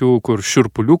metų tokių, kur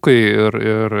širpuliukai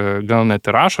ir gal net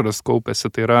ir ašaras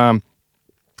kaupėsi, tai yra,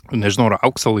 nežinau, ar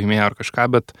auksą laimėjo ar kažką,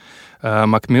 bet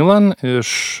Macmillan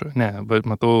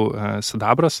matau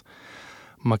Sidabras,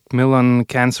 Macmillan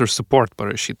Cancer Support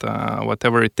parašyta,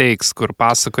 Whatever It Takes, kur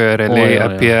pasakoja realiai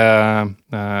apie,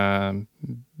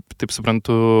 taip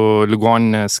suprantu,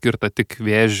 ligoninę skirtą tik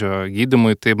vėžio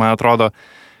gydymui. Tai man atrodo,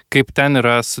 kaip ten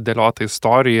yra sudėliota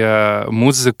istorija,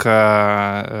 muzika,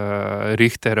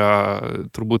 Richterio,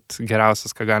 turbūt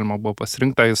geriausias, ką galima buvo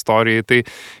pasirinkta istorijai. Tai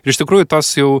iš tikrųjų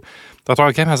tos jau,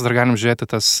 atrodo, kiek mes dar galim žiūrėti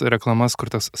tas reklamas, kur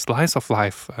tas slice of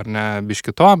life, ar ne, biški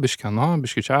to, biški ano,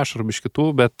 biški čia aš, ar biški tų,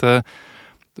 bet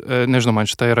nežinau, man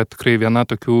šita yra tikrai viena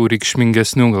tokių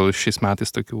reikšmingesnių gal šiais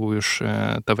metais tokių iš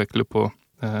TV klipų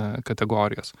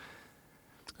kategorijos.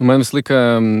 Man visą laiką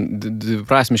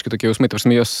prasmiški tokie jausmai,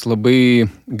 tarsi jos labai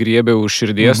griebia už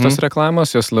širdies tos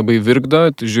reklamos, jos labai virkdo,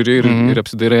 tu žiūri ir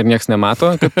apsidairai ir nieks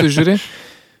nemato, kad tu žiūri.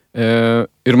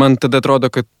 Ir man tada atrodo,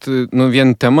 kad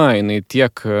vien tema, jinai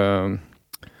tiek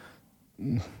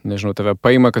nežinau, tave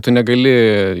paima, kad tu negali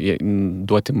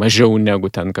duoti mažiau negu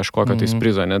ten kažkokio tais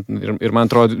prizo. Ir man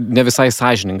atrodo, ne visai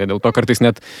sąžininga, dėl to kartais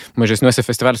net mažesniuose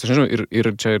festivaliuose, aš nežinau, ir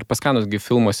čia ir Paskanosgi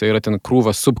filmuose yra ten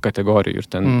krūva subkategorijų ir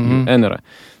ten N yra.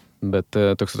 Bet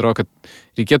toks atrodo, kad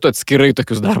reikėtų atskirai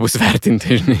tokius darbus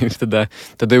vertinti, žinai, ir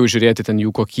tada jau žiūrėti ten jų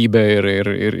kokybę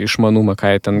ir išmanumą,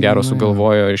 ką jie ten gero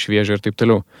sugalvojo iš vėžio ir taip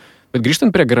toliau. Bet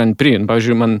grįžtant prie Grand Prix,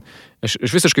 pavyzdžiui, aš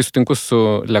visiškai sutinku su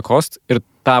Lacoste ir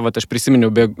aš prisiminiau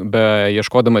be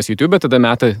ieškodamas YouTube, tada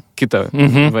metą kitą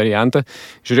variantą.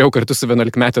 Žiūrėjau kartu su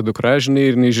 11-metė dukra, žinai,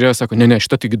 ir žiūrėjau, sako, ne,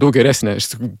 šita taigi daug geresnė.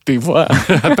 Aš sakau, tai va.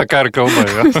 Apie ką ir kalba,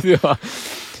 jo.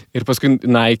 Ir paskui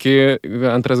Nike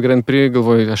antras Grand Prix,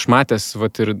 galvoju, aš matęs,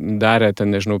 ir darė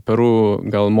ten, nežinau, Peru,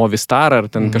 gal Movistar, ar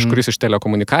ten kažkuris iš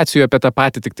telekomunikacijų apie tą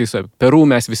patį, tik tai Peru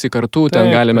mes visi kartu, ten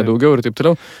galime daugiau ir taip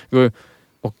toliau. Galvoju,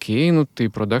 tai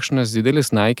productionas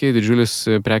didelis, Nike, didžiulis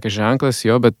prekės ženklas,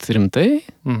 jo, bet rimtai?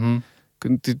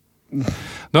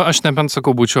 Aš nebent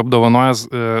sakau, būčiau apdovanojęs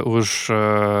už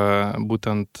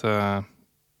būtent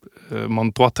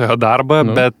montuotojo darbą,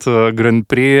 bet Grand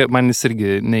Prix man jis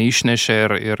irgi neišnešė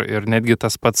ir netgi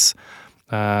tas pats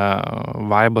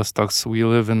vibas toks We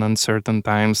live in uncertain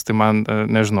times, tai man,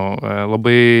 nežinau,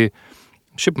 labai,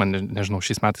 šiaip man, nežinau,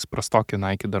 šiais metais prastoki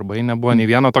Nike darbai nebuvo, nei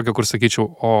vieno tokio, kur sakyčiau,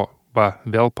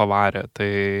 vėl pavarė, tai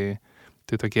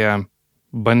tokie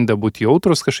bandė būti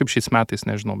jautrus kažkaip šiais metais,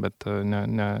 nežinau, bet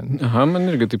ne. Aha, man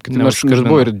irgi taip kitaip. Kažkas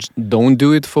buvo ir Don't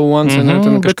Do It for Once,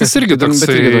 bet jis irgi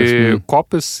toksai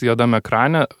kopis juodame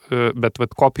ekrane, bet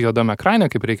kopį juodame ekrane,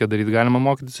 kaip reikia daryti, galima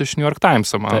mokytis iš New York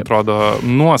Times, man atrodo,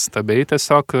 nuostabiai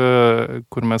tiesiog,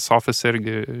 kur mes office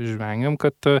irgi žvengiam,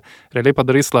 kad realiai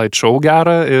padarai slideshow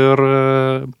gerą ir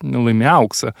laimi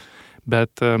auksą,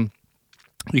 bet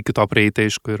iki to prieiti,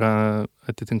 aišku, yra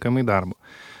atitinkamai darbo.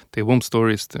 Tai Boom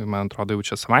Stories, tai man atrodo, jau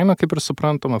čia savaime kaip ir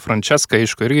suprantama. Francesca,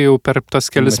 aišku, irgi jau per tas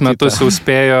kelis metus jau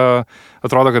spėjo,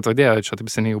 atrodo, kad čia taip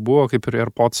seniai jau buvo, kaip ir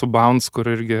AirPods'ų Bounce, kur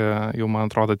irgi jau, man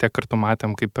atrodo, tiek kartų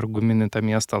matėm, kaip per guminį tą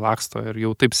miestą laksto ir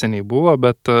jau taip seniai buvo,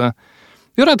 bet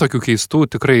yra tokių keistų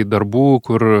tikrai darbų,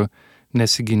 kur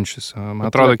nesiginčysiu. Man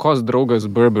atrodo, Kos draugas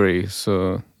Burberry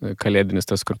su kalėdinis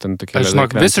tas, kur ten tokie... Aš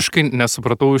žinok, visiškai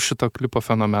nesupratau šito klipo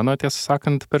fenomeno, tiesą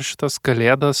sakant, per šias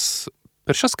kalėdas,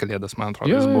 man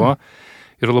atrodo, jis buvo.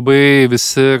 Ir labai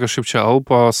visi kažkaip čia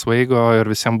alpo, svaigo ir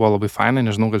visiems buvo labai fainai,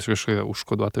 nežinau, gal kažkokia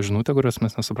užkoduota žinutė, kurios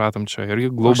mes nesupratom čia. Irgi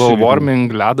global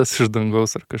warming, ledas iš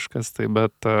dangaus ar kažkas tai,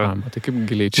 bet... Tai kaip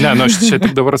giliai čia. Ne, aš čia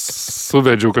tik dabar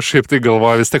suvedžiau kažkaip tai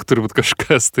galvoju, vis tiek turi būti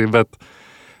kažkas tai, bet...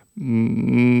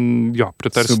 Jo,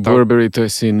 pritarsiu tau. Burberry tu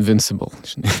esi invincible.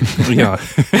 Jo.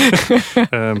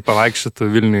 Pavaikščiotų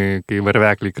Vilniui, kai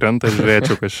varvekliai krenta,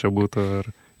 žiūrėčiau, kas čia būtų,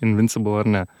 ar invincible ar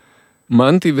ne.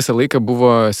 Man tai visą laiką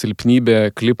buvo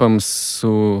silpnybė klipams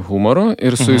su humoru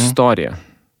ir su istorija.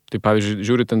 Tai pavyzdžiui,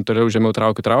 žiūriu ten toliau žemiau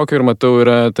traukiu ir matau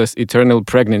yra tas Eternal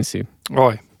Pregnancy.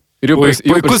 Oi. Ir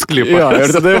puikus klipas. Jo,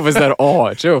 ir tada jau pasidaro,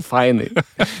 čia jau fainai.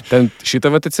 Ten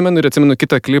šitą atsimenu ir atsimenu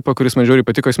kitą klipą, kuris man žiūri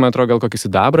patiko, jis man atrodo gal kokį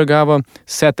sidabrą gavo.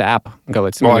 Set App, gal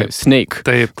atsimenu, Snake.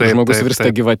 Taip. Žmogus virsta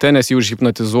gyvate, nes jį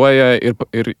užhipnotizuoja ir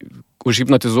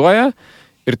užhipnotizuoja.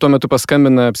 Ir tuo metu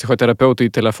paskambina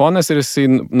psichoterapeutui telefonas ir jisai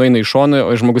nueina į šoną,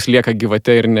 o žmogus lieka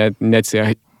gyvate ir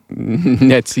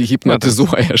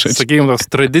neatsihipnotizuoja. Sakykime, toks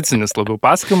tradicinis labiau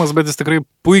pasakojimas, bet jis tikrai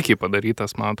puikiai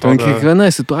padarytas, man atrodo. Kiekviena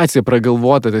situacija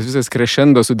pragalvota, tas visas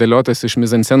krešendo sudėliotas iš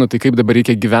mizansenų, tai kaip dabar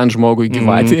reikia gyventi žmogui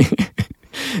gyvatį.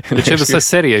 Bet čia visa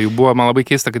serija, jų buvo, man labai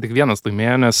keista, kad tik vienas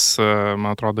laimėjo, nes,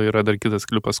 man atrodo, yra dar kitas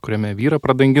klipas, kuriame vyrą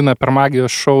pradangina per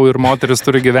magijos šou ir moteris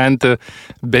turi gyventi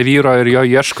be vyro ir jo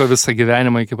ieško visą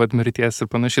gyvenimą iki pat mirties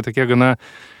ir panašiai, tokie gana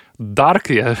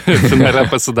dark jie finale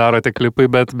pasidaro tie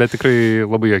klipai, bet tikrai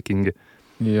labai juokingi.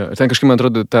 Jo, ten kažkaip, man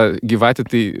atrodo, tą gyvatį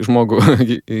tai žmogų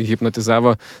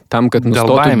hipnotizavo tam, kad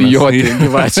nustotų bijoti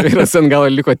gyvačių. Ir ant galo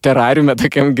liko terariume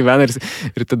tokiam gyvena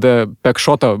ir tada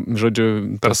Pekšoto,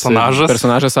 žodžiu,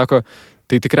 personažas sako,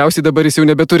 tai tikriausiai dabar jis jau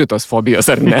nebeturi tos fobijos,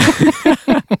 ar ne?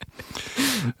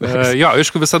 Jo,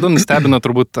 aišku, visada nustebina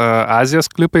turbūt Azijos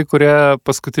klipai, kurie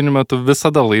paskutiniu metu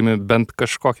visada laimi bent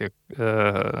kažkokį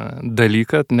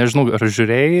dalyką. Nežinau, ar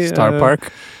žiūrėjai? Star Park?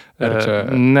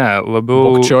 Ne,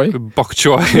 labiau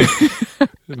Bokčioj.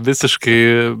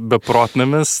 Visiškai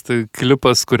beprotnamis. Tai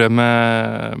klipas, kuriame,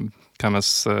 ką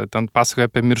mes ten pasakoja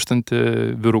apie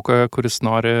mirštantį vyruką, kuris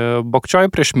nori Bokčioj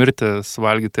prieš mirtį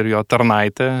suvalgyti ir jo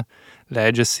tarnaitę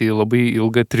leidžiasi į labai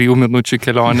ilgą 3 minučių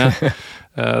kelionę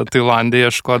Tailandė,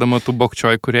 ieškodama tų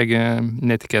Bokčioj, kuriegi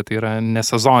netikėtai yra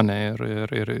nesezonė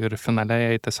ir finale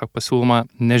jai tiesiog pasiūloma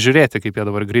nežiūrėti, kaip jie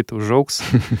dabar greitai užaugs.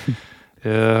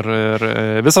 Ir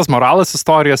visas moralas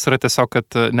istorijos yra tiesiog, kad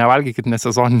nevalgykit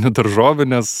nesezoninių daržovių,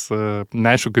 nes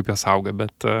neaišku, kaip jos auga,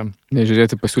 bet...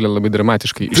 Nežiūrėti pasiūlė labai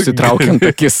dramatiškai, išsitraukiant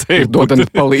akis ir duodant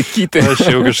palaikyti. Aš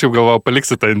jau kažkaip galvojau,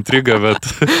 paliksiu tą intrigą, bet...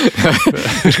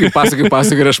 Kažkaip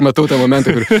pasakoju ir aš matau tą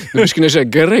momentą, kur, biškai nežiūrė,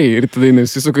 gerai, ir tada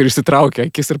nesisuka ir išsitraukia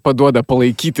akis ir paduoda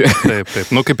palaikyti. Taip.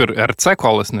 Kaip ir RC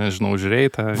kolas, nežinau, žiūrėjai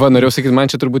tą... Norėjau sakyti, man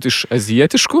čia turbūt iš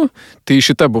azijietiškų, tai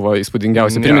šita buvo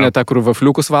įspūdingiausia. Priminė tą, kur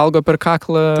vafliukus valgo per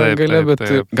kaklą gale, bet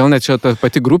gal net čia ta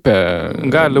pati grupė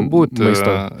gali būti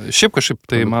maisto. Šiaip kažkaip,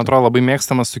 tai man atrodo labai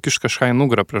mėgstamas sukišt kažką į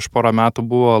nugarą. Prieš porą metų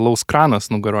buvo alaus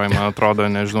kranas nugaroj, man atrodo,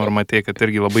 nežinau, ar matėjai, kad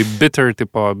irgi labai bitter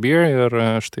tipo beer ir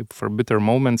štai for bitter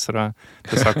moments yra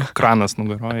tiesiog kranas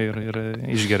nugaroj ir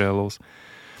išgeria alaus.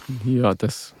 Jo,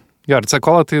 tas... Jo, ir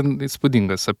cekola tai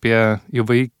įspūdingas apie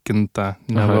įvaikintą,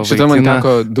 nevaikiną. Šitą man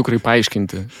teko dukrai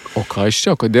paaiškinti. O ką aš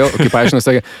čia, kodėl? Kaip paaiškinu,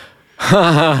 sakė,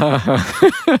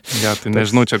 Ja, tai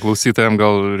nežinau, čia klausytojams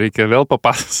gal reikia vėl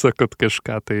papasakot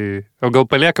kažką, tai... O gal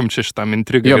paliekam čia šitam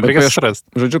intrigą ir reikia surasti.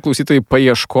 Žodžiu, klausytojai,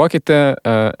 paieškokite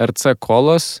RC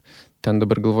kolos, ten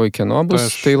dabar galvoju, kieno bus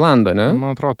Tailandą, ne? Man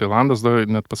atrodo, Tailandas,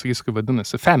 net pasakysiu, kaip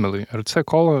vadinasi, Family. RC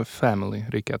kola Family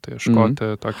reikėtų ieškoti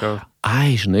tokio...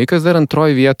 Ai, žinai, kas dar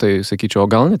antroji vietoje, sakyčiau, o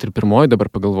gal net ir pirmoji dabar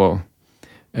pagalvojau.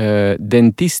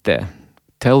 Dentistė.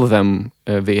 Tell them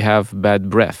they have bad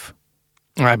breath.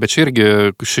 Ai, bet čia irgi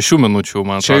 6 minučių,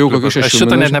 man atrodo. Čia jau kokių 6 minučių. Aš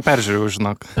šitą net neperžiūrėjau,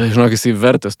 žinok. Žinok, jisai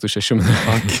vertas tų 6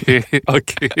 minučių.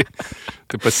 Okay.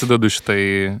 Tai pasidedu šitai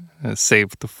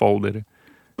save to folderį.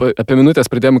 Apie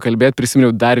minutės pradėjome kalbėti,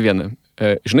 prisiminiau dar vieną.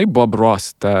 Žinai, Bob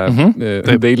Ross, tą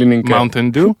dailininką.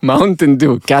 Mountain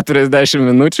Dew, 40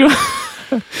 minučių.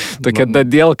 Tokia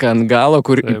dadėlka ant galo,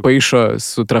 kur įpaišo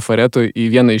su trafaretu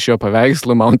į vieną iš jo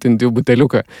paveikslų Mountain Dew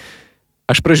buteliuką.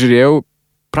 Aš pražiūrėjau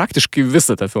praktiškai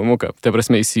visą tą filmuką. Tai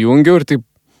prasme, įsijungiau ir taip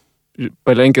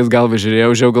palenkęs galvą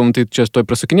žiūrėjau, gal tai čia toj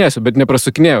prasukinėsiu, bet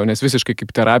neprasukinėjau, nes visiškai kaip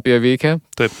terapija veikia.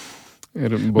 Taip.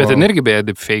 Bet ten irgi beje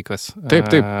deepfake'as. Taip.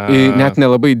 Net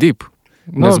nelabai deep.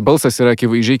 Nes balsas yra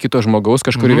akivaizdžiai kito žmogaus,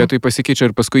 kažkurį vietoj pasikeičia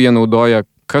ir paskui jie naudoja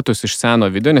katus iš seno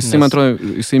video, nes jisai, man atrodo,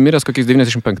 jisai miręs kokiais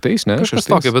 95, ne? Kažkas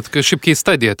tokio, bet kažkaip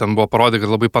keista idėja ten buvo parodė, kad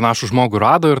labai panašų žmogų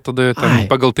rado ir tada ten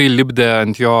pagal tai lipdė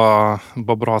ant jo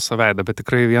Bobroso veidą, bet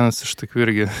tikrai vienas iš tokių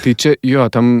irgi. Tai čia jo,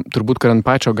 tam turbūt ant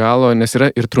pačio galo, nes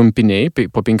yra ir trumpiniai,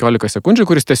 po 15 sekundžių,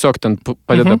 kuris tiesiog ten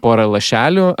padeda porą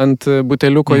lašelių ant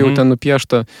buteliuko jau ten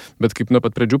nupiešta, bet kaip nuo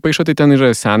pat pradžių paišo, tai ten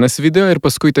yra senas video ir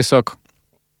paskui tiesiog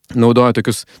naudoja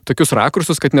tokius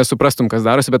rakursus, kad nesuprastum, kas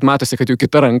darosi, bet matosi, kad jau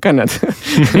kita ranka net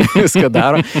viską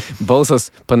daro. Balsas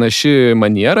panaši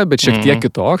maniera, bet šiek tiek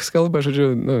kitoks kalba,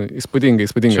 žodžiu, įspūdingai,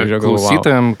 čia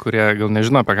klausytojam, kurie gal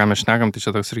nežino, apie ką mes šnekam, tai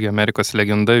čia toks irgi Amerikos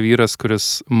legenda vyras,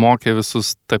 kuris mokė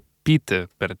visus tapyti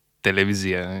per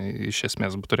televiziją. Iš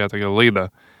esmės, turėjo tokią laidą,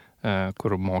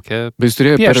 kur mokė piešti. Bet jis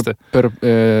turėjo per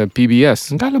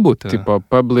PBS. Gali būti. Tipo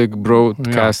Public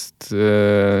Broadcast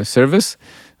Service.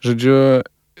 Žodžiu,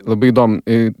 labai įdomu.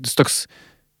 Jis toks...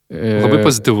 Labai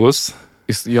pozityvus.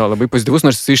 Jo, labai pozityvus,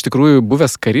 nors jis iš tikrųjų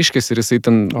buvęs kariškis ir jisai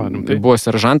ten buvo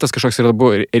seržantas kažkoks ir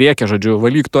buvo rėkė, žodžiu,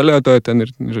 valyk tualetą ten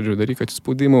ir, žodžiu, daryk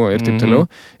atsispaudimų ir taip toliau.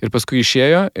 Ir paskui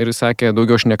išėjo ir sakė,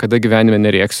 daugiau aš niekada gyvenime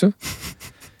nerėksiu.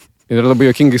 Ir labai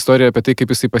jokinga istorija apie tai,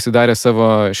 kaip jisai pasidarė savo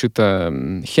šitą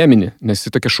cheminį, nes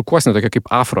jis tokia šukuosinė, tokia kaip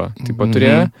afro, tipo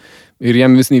turėjo. Ir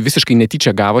jam visiškai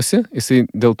netyčia gavosi, jisai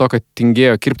dėl to, kad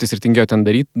tingėjo kirptis ir tingėjo ten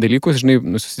daryti dalykus, žinai,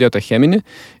 nusisidėjo tą cheminį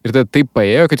ir tada taip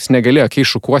paėjo, kad jis negalėjo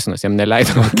keisti šukuosinos, jam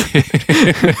neleido.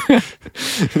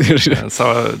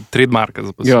 Savo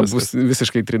trademarkas bus. Jo, bus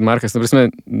visiškai trademarkas, na prasme,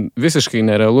 visiškai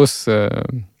nerealus.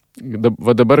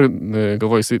 Va dabar,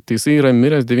 galvoju, tai jisai yra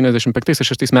miręs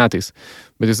 95-6 metais,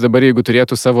 bet jis dabar, jeigu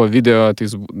turėtų savo video, tai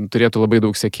jis turėtų labai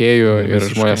daug sekėjų ir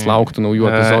žmonės lauktų naujų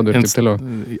epizodų ir taip toliau.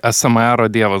 ASMR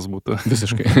dievas būtų.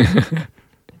 Visiškai.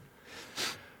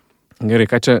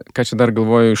 Gerai, ką čia dar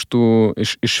galvoju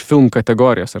iš film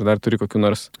kategorijos, ar dar turi kokių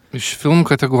nors? Iš film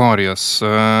kategorijos,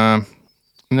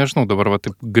 nežinau, dabar va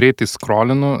taip greitai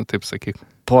scrollinu, taip sakyk.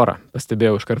 Porą,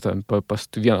 pastebėjau iš karto,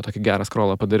 vieną tokį gerą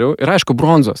scrollą padariau. Ir aišku,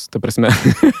 bronzos, ta prasme.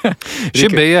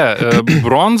 Šiaip beje,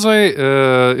 bronzoj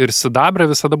ir sidabrė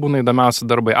visada būna įdomiausi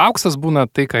darbai. Auksas būna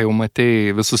tai, ką jau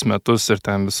matei visus metus ir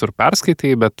ten visur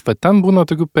perskaitai, bet va, ten būna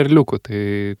tokių perliukų,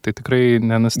 tai tikrai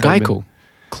nenustebina. Geico,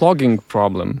 clogging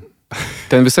problem.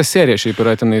 Ten visa serija šiaip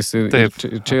yra tenais. Taip,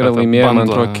 čia yra laimėję, man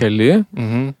atrodo, keli.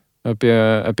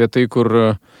 Apie tai,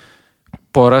 kur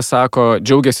pora sako,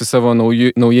 džiaugiasi savo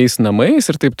naujais namais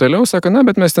ir taip toliau, sako, na,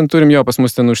 bet mes ten turim pas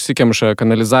mus ten užsikemša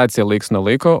kanalizacija laiks nuo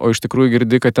laiko, o iš tikrųjų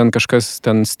girdi, kad ten kažkas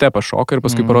ten stepą šoka ir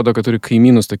paskui parodo, kad turi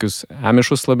kaimynus tokius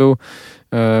amišus labiau,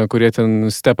 kurie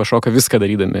ten stepą šoka viską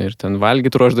darydami ir ten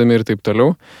valgyti ruoždami ir taip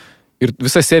toliau. Ir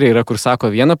visa serija yra, kur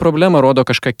sako, vieną problemą rodo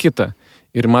kažką kitą.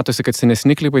 Ir matosi, kad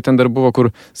senesni klipai ten dar buvo,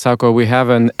 kur sako, we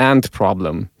have an ant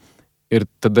problem. Ir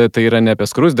tada tai yra ne apie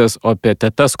skrusdės, o apie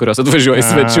tetas, kurios atvažiuoja į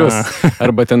svečius.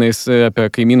 Arba tenais apie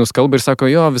kaimynus kalba ir sako,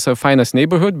 jo, visa fainas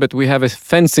neighborhood, but we have a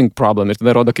fencing problem. Ir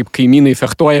tada rodo, kaip kaimynai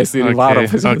fechtuojasi ir varo.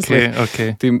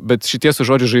 Okay. Tai, bet šitie su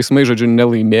žodžiu žaismai, žodžiu,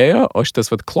 nelaimėjo, o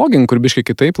šitas clogging, kur biškai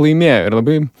kitaip laimėjo. Ir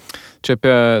labai čia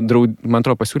apie, man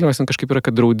atrodo, pasiūlymas kažkaip yra,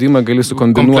 kad draudimą gali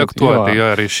sukombinuoti. Komplektuoti,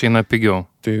 jo, ir išeina pigiau.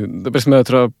 Tai, dabar mes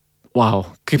atrodo, wow,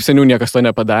 kaip seniau niekas to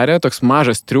nepadarė, toks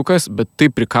mažas triukas, bet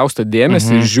taip prikausto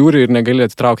dėmesį, žiūri ir negali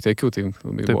atitraukti akių, tai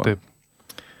labai buvo. Taip.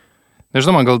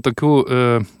 Nežinau, man gal tokių,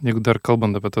 jeigu dar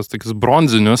kalbant apie tos tokius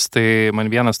bronzinius, tai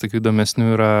man vienas tokių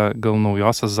įdomesnių yra gal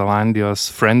Naujosios Zelandijos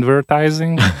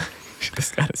friendvertising,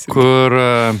 kur,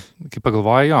 kaip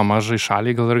pagalvoju, mažai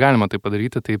šaliai gal ir galima tai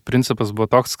padaryti, tai principas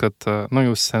buvo toks, kad,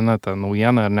 jau sena ta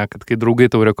naujiena, ar ne, kad kai draugai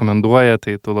tau rekomenduoja,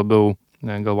 tai tu labiau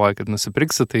galvoja, kad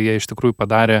nusipirksi, tai jie iš tikrųjų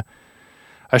padarė,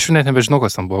 aš jau net nebežinau,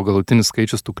 kas ten buvo galutinis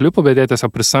skaičius tų klipų, bet jie tiesiog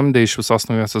prisamdė iš visos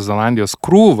Naujosios Zelandijos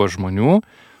krūvą žmonių,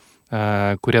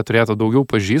 kurie turėtų daugiau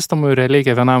pažįstamų ir realiai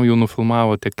kiekvienam jų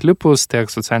nufilmavo tiek klipus, tiek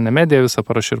socialinę mediją visą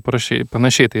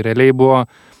panašiai. Tai realiai buvo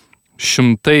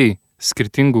 100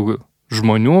 skirtingų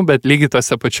žmonių, bet lygiai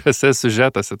tose pačiose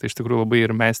siužetuose. Tai iš tikrųjų labai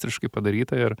ir meistriškai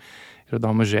padaryta ir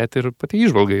įdomu žiūrėti ir pati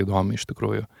įžvalga įdomi iš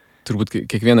tikrųjų. Turbūt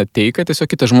kiekvieną teiką tiesiog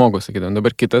kitas žmogus, sakydam,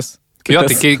 dabar kitas. Jo,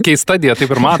 tai keista dėja, taip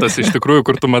ir matosi iš tikrųjų,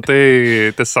 kur tu matai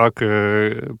tiesiog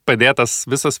padėtas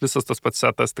visas tas pats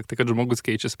setas, tik tai, kad žmogus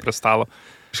keičiasi prie stalo.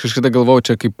 Aš kažkada galvojau,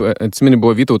 čia kaip atsimeni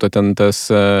buvo Vytauto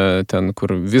ten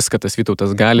kur viską tas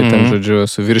Vytautas gali, ten, žodžiu,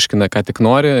 suvirškina, ką tik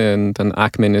nori, ten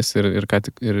akmenis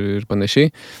ir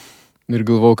panašiai. Ir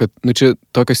galvojau, kad čia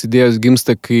tokios idėjos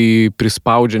gimsta, kai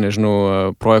prispaudžia,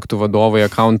 nežinau, projektų vadovai,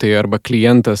 akauntai arba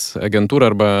klientas, agentūra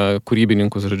arba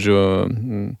kūrybininkus, žodžiu,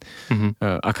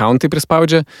 akauntai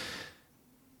prispaudžia.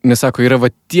 nesako, yra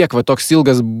tiek toks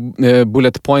ilgas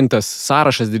bullet pointas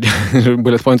sąrašas,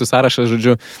 bullet pointų sąrašas,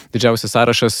 žodžiu, didžiausias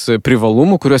sąrašas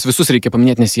privalumų, kuriuos visus reikia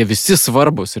paminėti, nes jie visi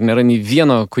svarbus ir nėra nei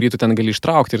vieno, kurį tu ten gali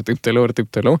ištraukti ir taip toliau, ir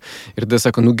taip toliau. Ir tada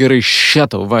sako, gerai,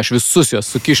 šetau, aš visus juos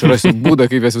sukišiu, rasiu būdą,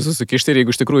 kaip juos visus sukišti, ir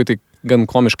jeigu iš tikrųjų tai gan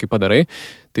komiškai padarai,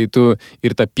 tai tu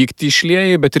ir tą pyktį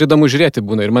išlieji, bet ir įdomu žiūrėti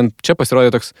būna. Ir man čia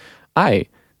pasirodė toks,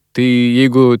 tai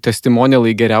jeigu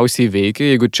testimonialai geriausiai veikia,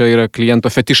 jeigu čia yra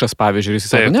kliento fetišas, pavyzdžiui, jis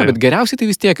sako, bet geriausiai tai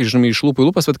vis tiek, žinoma, iš lūpų į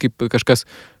lūpas, kaip kažkas,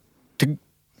 tai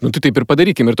taip ir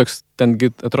padarykim. Ir toks, tengi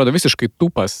atrodo visiškai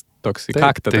tūpas, toks į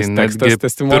kaktą tas tekstas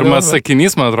testimonial. Pirmas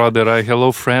sakinys, man atrodo, yra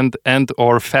hello friend and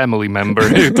or family member.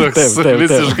 Toks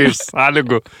visiškai iš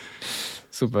sąlygų.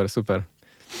 Super.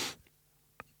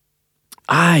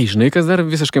 Žinai, kas dar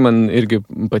visiškai man irgi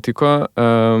patiko,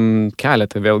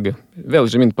 keletą vėlgi. Vėl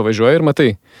žemyn pavažiuoju ir matai,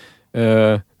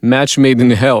 Match Made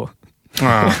in Hell.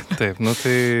 Taip,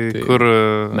 tai kur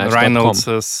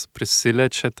Reynoldsas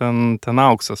prisiliečia, ten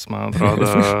auksas, man atrodo.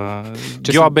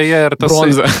 Jo, beje, ir tas...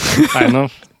 Bronza.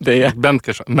 Bent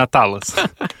kažkas, metalas.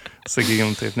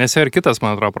 Sakykim taip. Nes ir kitas,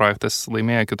 man atrodo, projektas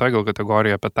laimėjo kitoje gal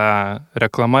kategorijoje apie tą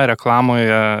reklamoje,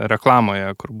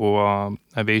 kur buvo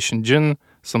Aviation Gin,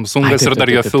 Samsungas ir dar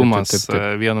jo filmas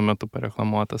vienu metu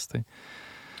pareklamuotas. Tai.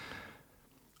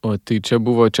 O tai čia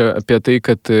buvo apie tai,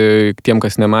 kad tiem,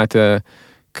 kas nematė,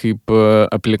 kaip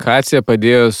aplikacija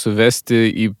padėjo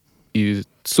suvesti į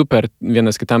super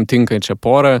vienas kitam tinkančią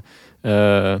porą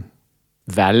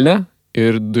velnę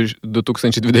ir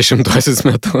 2020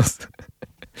 metus.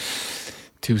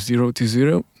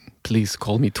 2020, please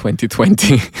call me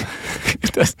 2020.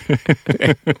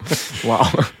 Wow.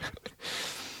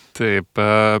 Taip,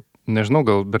 nežinau,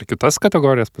 gal dar kitas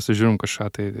kategorijas pasižiūrim kažką,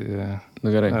 tai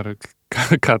gerai. Ar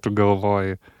ką tu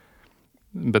galvoji?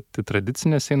 Bet tai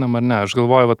tradicinės einam ar ne? Aš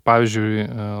galvoju, pavyzdžiui,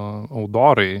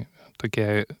 outdoorai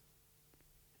tokie,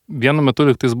 vienu metu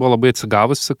lygtais buvo labai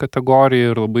atsigavusi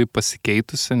kategorija ir labai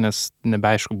pasikeitusi, nes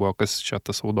nebeaišku buvo, kas čia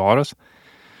tas outdooras.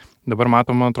 Dabar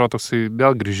matom, man atrodo, toksai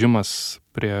vėl grįžimas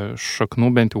prie šaknų,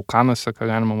 bent jau Kanuose, ką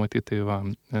galima matyti,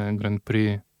 tai Grand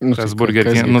Prix Strasburge,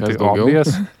 tai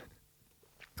obvious.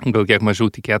 Gal kiek mažiau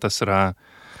tikėtas yra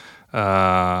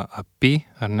API,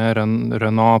 ar ne,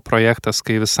 Renault projektas,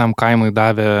 kai visam kaimui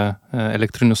davė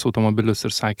elektrinius automobilius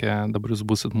ir sakė, dabar jūs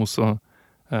būsit mūsų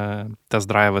test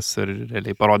drive'as ir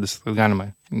realiai parodysit, kad galima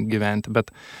gyventi.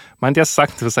 Bet man tiesą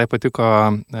sakant visai patiko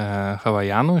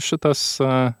Havajanų šitas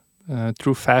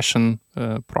True Fashion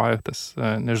projektas.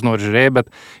 Nežinau, ar žiūrėjai,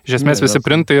 bet iš esmės visi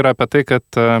printai yra apie tai, kad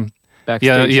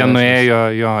jie nuėjo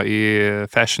į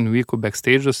Fashion Week'ų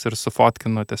backstage'us ir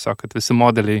sufotkino tiesiog, kad visi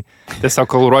modeliai tiesiog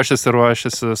kol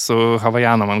ruošiasi su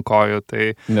Havajanom ant kojų. Tai...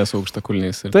 Nes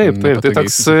aukštakulniais. Taip, tai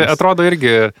toks atrodo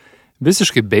irgi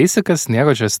visiškai basicas,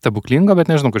 nieko čia stebuklingo, bet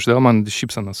nežinau, kažkodėl man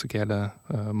šypsena sukėlė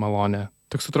malonę.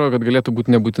 Toks atrodo, kad galėtų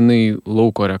būti nebūtinai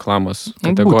lauko reklamos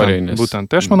kategorija.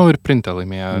 Būtent. Tai aš manau ir printą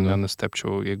laimėjo,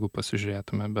 nenustepčiau, jeigu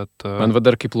pasižiūrėtume. Bet, man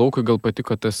dar kaip laukui gal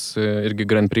patiko tas irgi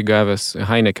Grand Prix gavęs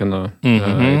Heinekeno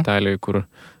Italijoje, kur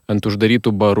ant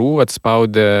uždarytų barų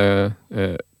atspaudė,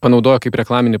 panaudojo kaip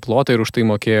reklaminį plotą ir už tai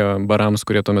mokėjo barams,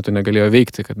 kurie tuo metu negalėjo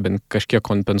veikti, kad bent kažkiek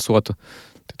kompensuotų.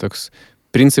 Tai toks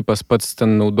principas pats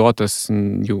ten naudotas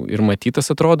jau ir matytas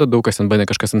atrodo, daug kas ten bandė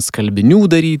kažkas ant skalbinių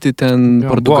daryti, ten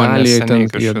Portugalijoje, ten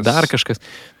dar kažkas.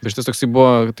 Bet šitas toksai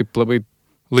buvo taip labai...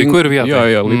 Laiku ir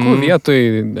vietoj. Jo, laiku vietoj,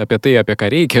 apie tai, apie ką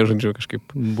reikia, žodžiu, kažkaip.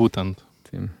 Būtent.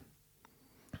 Tai.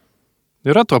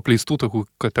 Yra tų apleistų tokių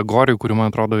kategorijų, kurių,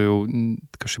 man atrodo, jau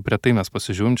kažkaip retai mes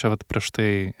pasižiūrim, čia prieš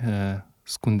tai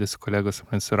skundėsi kolegos,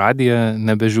 mes radiją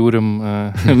nebežiūrim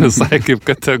visai kaip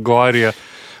kategoriją.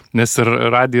 Nes ir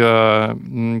radio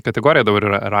kategorija dabar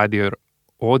yra radio ir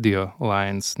audio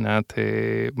lines, ne, tai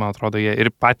man atrodo jie ir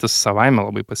patys savaime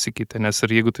labai pasikeitė, nes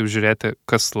ir jeigu taip žiūrėti,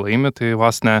 kas laimi, tai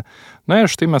vos ne, na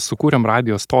ir štai mes sukūrėm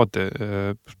radio stotį.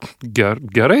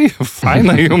 Gerai,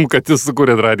 faina jum, kad jūs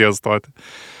sukūrėt radio stotį.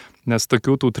 Nes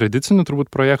tokių tų tradicinių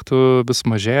turbūt projektų vis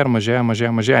mažėja ir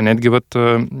mažėja. Netgi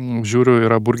žiūriu,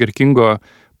 yra Burger Kingo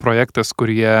projektas,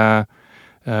 kurie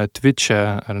Twitch'e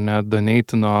ar ne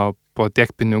doneitino po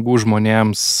tiek pinigų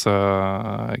žmonėms,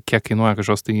 kiek kainuoja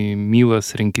kažkoks tai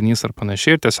mylas, rinkinys ar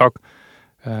panašiai. Ir tiesiog,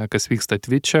 kas vyksta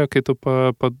Twitch'e, kai tu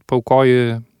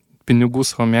paukoji pinigų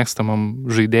savo mėgstamam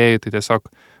žaidėjai, tai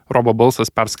tiesiog robo balsas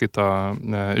perskaito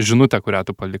žinutę, kurią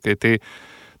tu palikai. Tai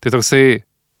toksai,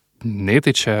 nei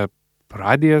tai čia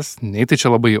radijas, nei tai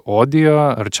čia labai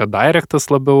audio, ar čia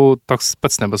directas labiau, toks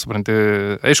pats nebesupranti.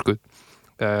 Aišku,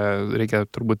 reikia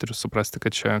turbūt ir suprasti,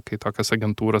 kad čia, kai tokios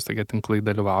agentūros, tokie tinklai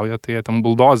dalyvauja, tai jie tam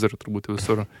buldozerių turbūt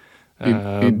visur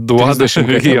duoda 30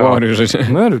 kategorijų, žodžiu.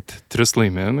 Na ir 3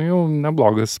 laimė, jau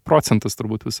neblogas procentas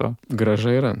turbūt viso.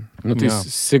 Graža yra. Tai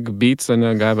Sig Beats,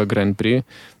 gavę Grand Prix,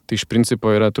 tai iš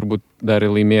principo yra turbūt dar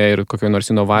laimėję ir kokio nors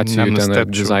inovacijų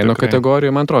ten dizaino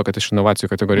kategorijoje. Man atrodo, kad iš inovacijų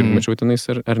kategorijų mačiau tenais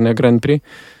ar ne Grand Prix,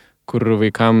 kur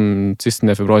vaikam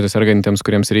cistinė fibrozė sergantiems,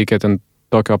 kuriems reikia ten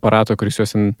tokio aparato, kuris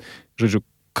juos, žodžiu,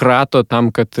 krato tam,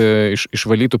 kad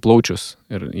išvalytų plaučius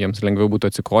ir jiems lengviau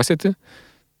būtų atsikosėti.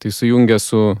 Tai sujungia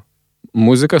su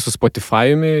muzika, su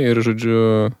Spotify'umi ir,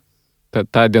 žodžiu,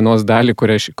 tą dienos dalį,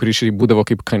 kuri šiai būdavo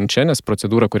kaip kančia, nes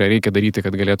procedūra, kurią reikia daryti,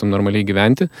 kad galėtum normaliai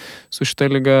gyventi, su šitą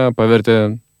ligą pavertė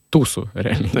tūsų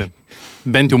realiai. Taip.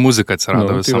 Bent jau muzika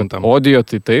atsirado visam tam. Audio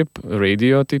tai taip,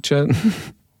 radio tai čia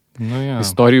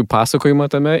istorijų pasakojimą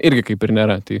tame irgi kaip ir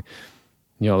nėra. Tai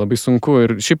jo, labai sunku.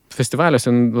 Ir šiaip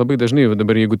festivaliuose labai dažnai,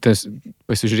 dabar jeigu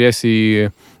pasižiūrėsi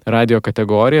į radio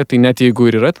kategoriją, tai net jeigu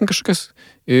ir yra ten kažkas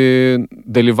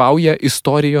dalyvauja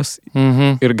istorijos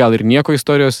ir gal ir nieko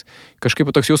istorijos, kažkaip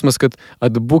toks jausmas, kad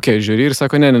atbukę žiūri ir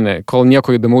sako, ne, kol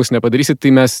nieko įdomaus nepadarysit,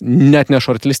 tai mes net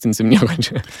nešortlistinsim nieko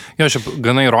čia. Jo, šiaip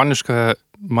gana ironiška,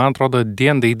 man atrodo,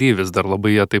 D&D vis dar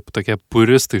labai jie taip tokie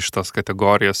puristai šitos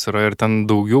kategorijos yra ir ten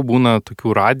daugiau būna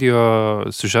tokių radio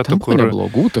siužetų, kur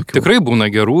neblogų tokių. Tikrai būna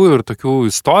gerų ir tokių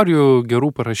istorijų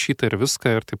gerų parašyta ir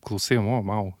viską ir taip klausai,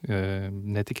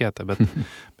 netikėta, bet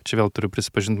čia vėl turiu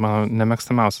prisipažinti, mano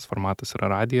nemėgstamiausias formatas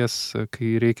yra radijas,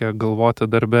 kai reikia galvoti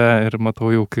darbe ir matau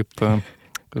jau, kaip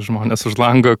žmonės už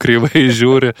lango kreivai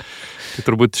žiūri. Tai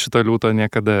turbūt šito liūto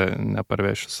niekada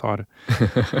neparvešiu, sorry.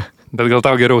 Bet gal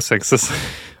tau geriau seksis.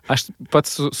 Aš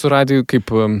pats su radiju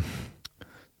kaip,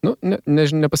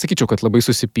 nepasakyčiau, kad labai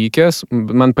susipykęs.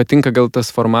 Man patinka gal tas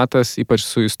formatas, ypač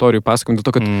su istorijų pasakojimu, dėl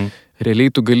to, kad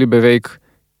realiai tu gali beveik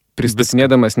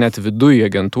pristatinėdamas net viduje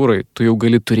agentūrai, tu jau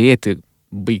gali turėti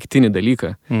baigtinį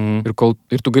dalyką.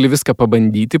 Ir tu gali viską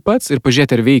pabandyti pats ir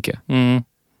pažiūrėti, ar veikia.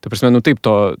 Tai prasme, taip,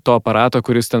 to aparato,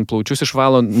 kuris ten plaučius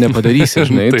išvalo, nepadarysi,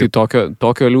 žinai, tai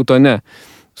tokio liūto ne.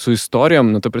 Su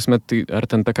istorijom, ta prasme, tai, ar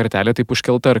ten ta kartelė taip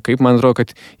užkelta, ar kaip, man atrodo,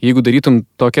 kad jeigu darytum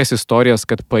tokias istorijas,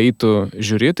 kad paeitų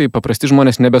žiūri, tai paprasti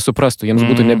žmonės nebesuprastų, jiems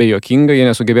būtų nebejokinga, jie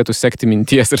nesugebėtų sekti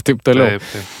minties ir taip toliau.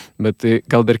 Taip. Bet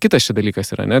gal dar kitas šis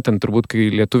dalykas yra, ne? Ten turbūt,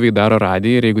 kai lietuviai daro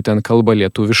radiją ir jeigu ten kalba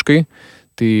lietuviškai,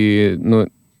 tai,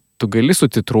 tu gali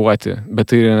sutitruoti,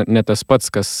 bet tai ne tas pats,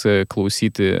 kas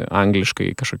klausyti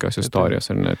angliškai kažkokios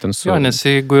istorijos, ar ne? Jo, nes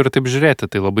jeigu ir taip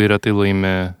žiūrėti, tai labai retai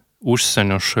laimi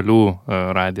užsienio šalių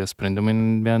radijos sprendimai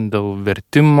vien dėl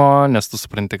vertimo, nes tu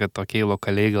supranti, kad tokiai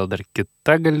lokaliai gal dar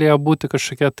kita galėjo būti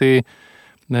kažkokia tai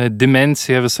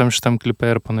dimensija visam šitam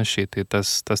klipe ir panašiai, tai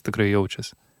tas tikrai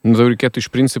jaučiasi. Tai reikėtų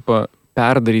iš principo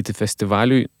perdaryti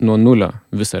festivaliui nuo nulio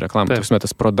visą reklamą.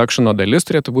 Tas productiono dalis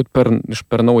turėtų būti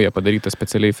per naują padaryta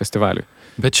specialiai festivaliui.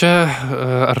 Bet čia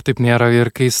ar taip nėra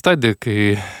ir kai study,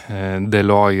 kai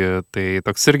dėlioji, tai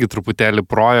toks irgi truputėlį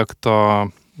projekto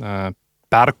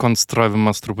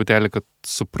perkonstravimas truputėlį, kad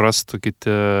suprastų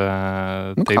kiti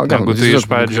taip, negu tu iš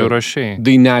pradžių rašai.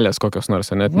 Dainelės kokios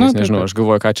nors, net nežinau, aš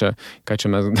galvoju, ką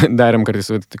čia mes darėm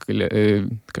kartais,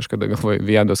 kažkada galvoju,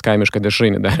 Viedos kaimišką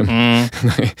dešrainį darėm.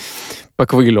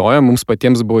 Pakvailiojo, mums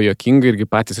patiems buvo juokinga, irgi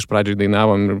patys iš pradžių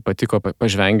dainavom ir patiko,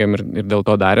 pažvengiam ir dėl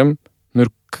to darėm. Ir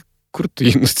kur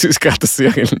tu jį nusiskatas su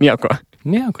jie? Nieko.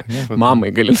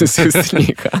 Mamai gali nusiskasti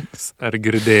neįkatas. Ar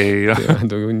girdėjai?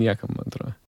 Daugiau niekam, man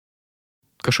atrodo.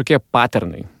 Kažkokie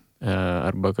paternai,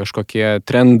 arba kažkokie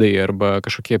trendai, arba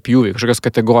kažkokie pjūviai, kažkokios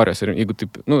kategorijos. Ir jeigu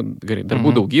taip, gerai,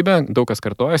 darbų daugybė, daug kas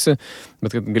kartojasi,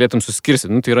 bet kad galėtum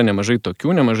suskirsti, tai yra nemažai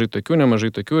tokių ir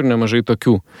nemažai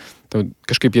tokių. Tai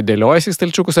kažkaip jie dėliojasi į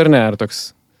stalčiukus ar ne, ar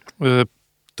toks?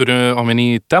 Turi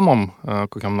omeny temom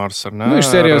kokiam nors, ar ne?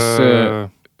 Iš serijos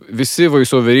visi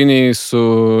voiceoveriniai su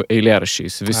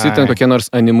eilėraščiais. Visi ten kokie nors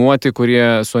animuoti,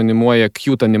 kurie suanimuoja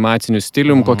cute animaciniu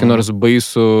stilium, kokį nors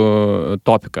baisų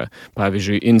topiką.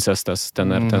 Pavyzdžiui, incestas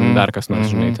ten ar ten dar kas nors,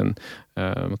 žinai, ten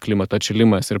klimato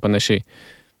atšilimas ir panašiai.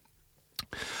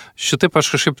 Šitaip aš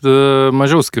kažkaip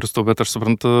mažiau skirstau, bet aš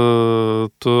suprantu,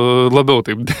 tu labiau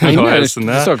taip dėliojasi,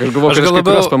 ne? Tiesiog, aš galvoju,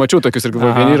 kad aš pamačiau tokius ir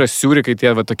galvoju, vieni yra siūrikai,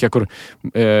 tie tokie, kur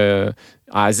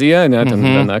Azija, ne, ten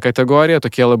viena kategorija,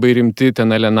 tokie labai rimti,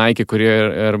 ten Alenaiki, kurie,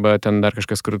 arba ten dar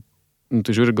kažkas, kur,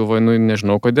 tu žiūri, galvoju,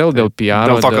 nežinau kodėl, dėl PR.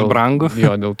 Dėl to, kad brangu.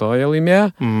 Jo, dėl to jie laimėjo.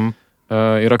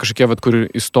 Yra kažkokie, kur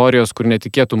istorijos, kur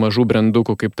netikėtų mažų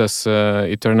brandukų, kaip tas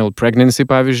Eternal Pregnancy,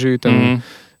 pavyzdžiui,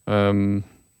 ten...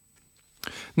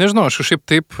 Nežinau, aš kažkaip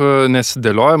taip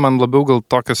nesidėlioju, man labiau gal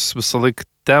tokios visą laik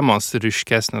temos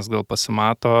ryškesnės gal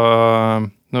pasimato,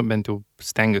 bent jau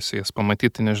stengiuosi jas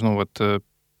pamatyti, nežinau,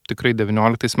 tikrai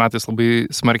 19 metais labai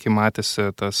smarkiai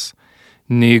matėsi tas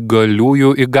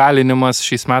neįgaliųjų įgalinimas,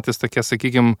 šiais metais tokie,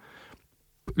 sakykime,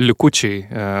 likučiai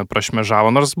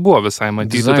prašmežavo, nors buvo visai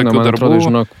matyti Dizaino, tokių man darbų. atrodo,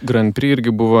 žinok, Grand Prix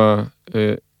irgi buvo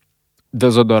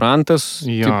dezodorantas,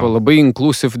 tipo labai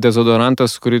inclusive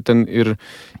dezodorantas, kurį ten ir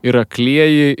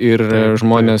aklieji, ir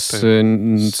žmonės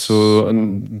su,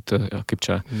 kaip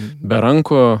čia, be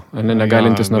rankų,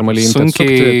 negalintis normaliai imti atsukti.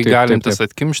 Sunkiai galintis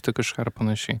atkimšti kažką ar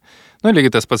panašiai. Nu,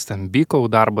 lygiai tas pats ten Bykau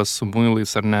darbas su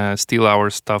muilais, ar ne, Steal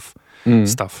Our Stuff.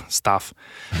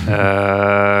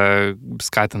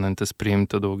 Skatinantis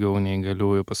priimti daugiau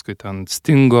neįgaliųjų, paskui ten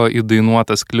Stingo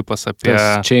įdainuotas klipas apie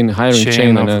chain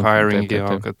of hiring,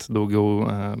 kad daugiau,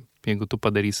 jeigu tu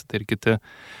padarysi, tai ir kiti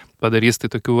padarys,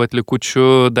 tai tokių atlikučių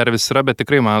dar vis yra, bet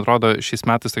tikrai, man atrodo, šiais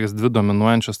metais tokias dvi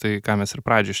dominuojančios, tai ką mes ir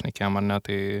pradžioj šnekėjom, ar ne,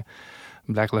 tai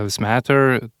Black Lives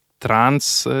Matter,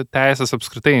 trans teisės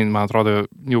apskritai, man atrodo,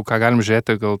 jau ką galim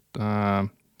žiūrėti,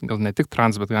 gal ne tik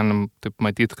trans, bet galim taip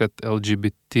matyti, kad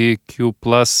LGBTQ+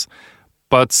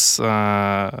 pats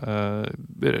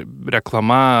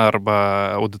reklama arba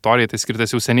auditorija, tai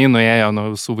skirtas jau seniai nuėjo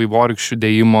nuo visų vaivorykščių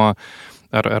dėjimo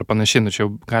ar panašiai. Nu, čia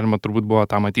jau galima turbūt buvo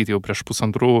tą matyti jau prieš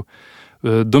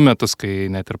 1,5-2 metus, kai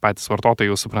net ir patys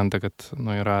vartotojai jau supranta, kad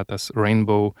yra tas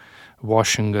rainbow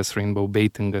washingas, rainbow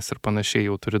baitingas ir panašiai,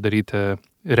 jau turi daryti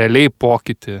realiai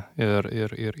pokytį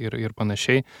ir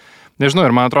panašiai. Nežinau,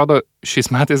 ir man atrodo, šiais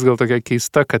metais gal tokia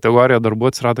keista kategorija darbų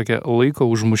atsirado tokia laiko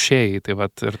užmušėjai. Tai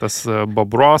vat ir tas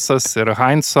Bob Rossas, ir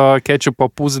Heinzo kečupo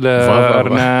puzlė, ar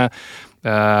ne.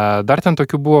 Dar ten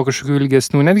tokių buvo kažkokių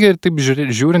ilgesnių, netgi taip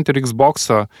žiūrint ir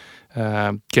Xbox'o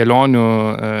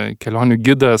kelionių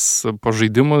gidas po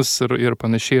žaidimus ir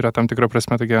panašiai yra tam tikra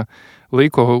prasme tokia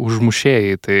laiko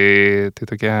užmušėjai. Tai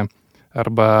tokia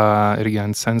arba irgi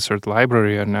Uncensored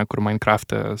Library, ar ne, kur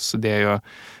Minecraft'e sudėjo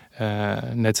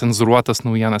necenzuruotas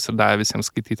naujienas ir davė visiems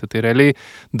skaityti. Tai realiai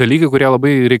dalykai, kurie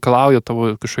labai reikalauja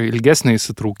tavo kažkokio ilgesnio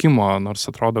įsitraukimo, nors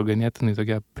atrodo ganėtinai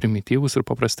tokie primityvūs ir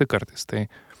paprasti kartais. Tai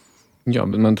jo,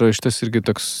 bet man atrodo, šitas irgi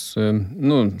toks,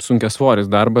 sunkiasvoris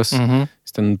darbas.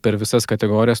 Jis ten per visas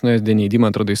kategorijas, D&D,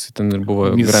 man atrodo, jis ten ir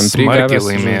buvo Grand Prix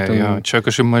gavęs. Laimėjo, čia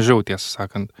kažkaip mažiau, tiesą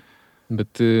sakant.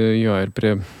 Bet jo, ir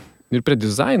prie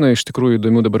dizaino iš tikrųjų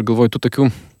įdomių dabar galvoju, tų tokių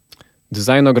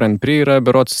dizaino Grand Prix yra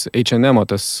berods H&M,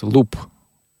 tas Loop,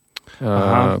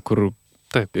 kur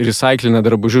recyklina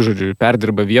drabužių, žodžiu,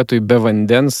 perdirba vietoj be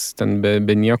vandens, ten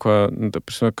be nieko,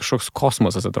 kažkoks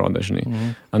kosmosas atrodo, žinai.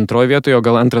 Antroje vietoje, o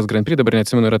gal antras Grand Prix, dabar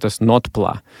neatsimenu, yra tas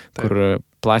Notpla, kur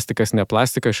plastikas, ne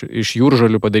plastikas, iš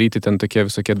jūržolių padaryti ten tokie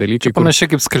visokie dalykai. Čia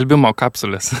panašiai kaip skalbimo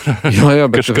kapsulės. Jo,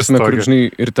 bet prasme, kur,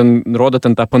 žinai, ir ten rodo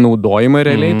ten tą panaudojimą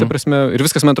realiai, ta prasme, ir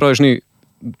viskas, man atrodo, žinai,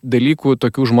 dalykų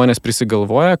tokių žmonės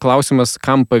prisigalvoja, klausimas,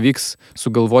 kam pavyks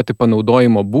sugalvoti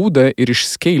panaudojimo būdą ir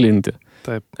išskeilinti.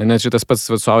 Taip. Net šitas pats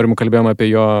su Aurimu kalbėjom apie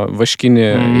jo vaškinį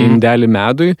indelį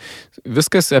medui.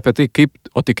 Viskas apie tai, kaip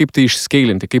tai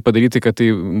išskeilinti, kaip padaryti, kad tai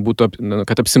būtų,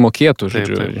 kad apsimokėtų,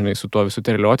 žodžiu, žinai, su tuo visų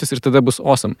terliotis ir tada bus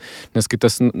awesome. Nes kai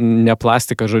tas ne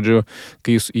plastika, žodžiu,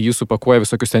 kai jį supakuoja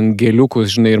visokius ten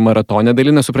geliukus, žinai, ir maratonę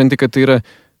dalina, supranti, kad tai yra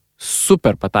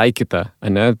super pataikyta,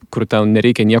 kur tau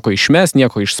nereikia nieko išmest,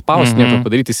 nieko išspaust, nieko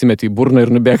padaryti, įsimeti į burną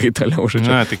ir nubėgai toliau, žodžiu.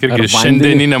 Na, tik irgi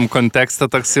šiandieniniam kontekste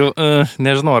toks jau,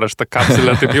 nežinau, ar aš tą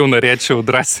kapsulę taip jau norėčiau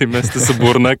drąsiai mesti su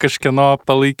burna kažkieno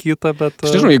palaikyta, bet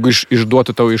aš nežinau, jeigu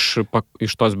išduotų tau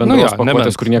iš tos bendros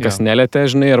pakuotės, kur niekas nelietė,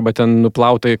 žinai, arba ten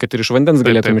nuplautai, kad ir iš vandens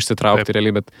galėtum išsitraukti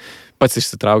realiai, bet pats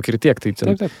išsitrauki ir tiek, tai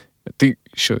ten. Tai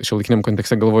šiuolaikiniam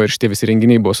kontekste galvoju, ir šitie visi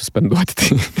renginiai buvo suspenduoti.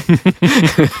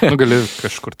 Tai gali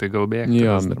kažkur tai gal bėgti.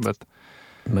 Jo, bet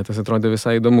tas atrodė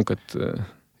visai įdomu, kad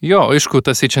jo, aišku,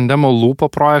 tas H&M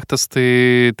Loopo projektas,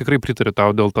 tai tikrai pritariu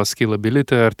tau dėl to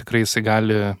scalability, ar tikrai jisai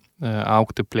gali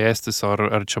augti, plėstis,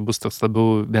 ar čia bus toks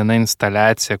labiau viena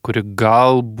instaliacija, kuri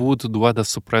galbūt duoda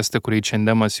suprasti, kur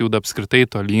H&M juda apskritai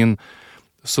tolyn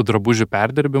su drabužių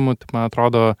perdirbimu. Tai man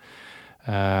atrodo,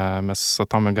 mes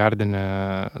Atomic Garden'e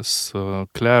su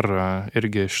Claire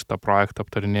irgi šitą projektą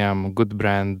aptarinėjom Good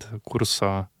Brand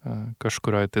kurso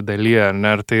kažkurioje tai dalyje,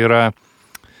 ar tai yra,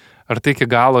 ar tai iki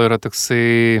galo yra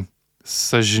toksai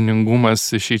sąžiningumas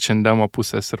iš H&M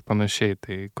pusės ir panašiai,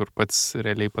 tai kur pats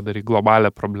realiai padarai globalią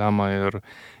problemą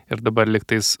ir dabar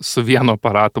liktais su vienu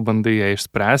aparatu bandai ją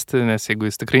išspręsti, nes jeigu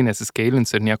jis tikrai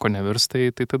nesiskeilins ir nieko nevirs,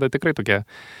 tai tada tikrai tokia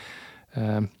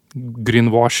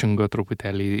greenwashingo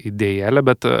truputėlį idėjėlė,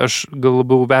 bet aš gal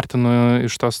labiau vertinu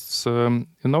iš tos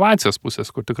inovacijos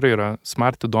pusės, kur tikrai yra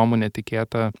smart, įdomu,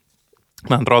 netikėta.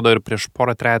 Man atrodo, ir prieš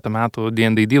 3 metų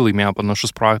D&D laimėjo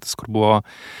panašus projektas, kur buvo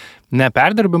ne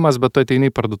perdirbimas, bet tu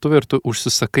ateini į parduotuvę ir tu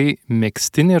užsisakai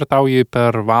megztinį ir tau jį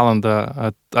per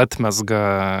valandą atmesga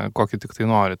kokį tik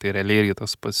tai nori. Tai realiai irgi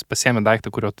tas pasiemi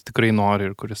daiktą, kurio tu tikrai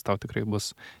nori ir kuris tau tikrai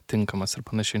bus tinkamas ir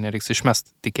panašiai, nereiks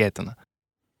išmest, tikėtina.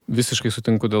 visiškai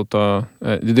sutinku dėl to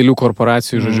didelių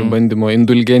korporacijų, žodžiu, bandymo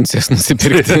indulgencijas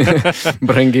nusipirkti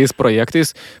brangiais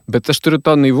projektais, bet aš turiu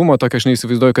to naivumo, tokio aš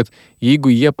neįsivaizduoju, kad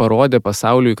jeigu jie parodė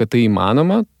pasauliui, kad tai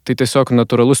įmanoma, tai tiesiog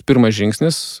natūralus pirmas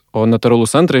žingsnis, o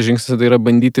natūralus antras žingsnis tai yra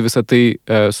bandyti visą tai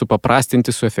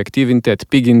supaprastinti, suefektyvinti,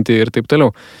 atpiginti ir taip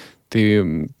toliau. Tai,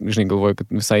 žinai, galvoju, kad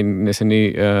visai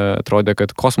neseniai atrodė,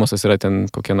 kad kosmosas yra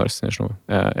ten kokie nors, nežinau,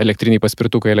 elektriniai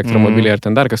paspirtukai, elektromobiliai ar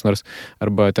ten dar kas nors,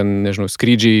 arba ten, nežinau,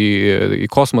 skrydžiai į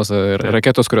kosmosą ir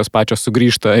raketos, kurios pačios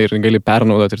sugrįžta ir gali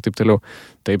pernaudoti ir taip toliau.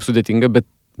 Taip sudėtinga,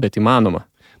 bet įmanoma.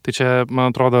 Tai čia,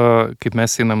 man atrodo, kaip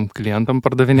mes einam klientam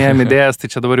pardavinėjam idėjas,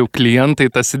 tai čia dabar jau klientai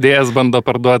tas idėjas bando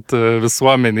parduoti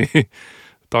visuomeniai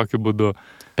tokiu būdu.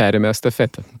 Perėmė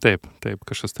estafetę. Taip,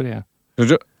 kažkas turėjo.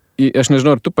 Žodžiu, aš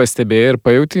nežinau, ar tu pastebėjai ir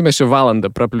pajautai, mes čia valandą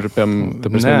prapliurpėm, ta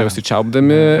prasme,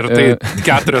 neusičiaupdami. Ir tai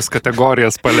 4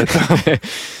 kategorijas palėtėm.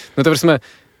 Ta prasme,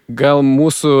 gal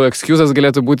mūsų excusas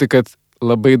galėtų būti, kad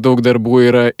labai daug darbų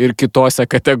yra ir kitose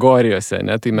kategorijose,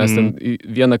 ne? Tai mes ten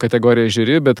vieną kategoriją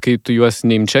žiūri, bet kai tu juos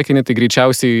neimčekini, tai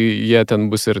greičiausiai jie ten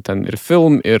bus ir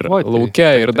film, ir lauke,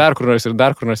 ir dar kur nors, ir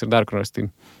dar kur nors, ir dar kur nors. Tai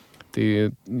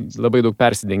labai daug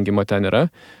persidengimo ten yra.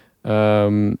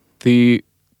 Tai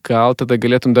gal tada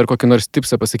galėtum dar kokį nors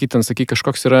tipsą pasakyti, ten sakyk,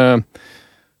 kažkoks yra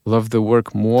Love the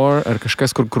Work More, ar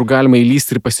kažkas, kur galima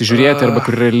įlysti ir pasižiūrėti, arba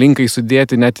kur yra linkai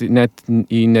sudėti net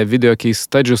į ne video case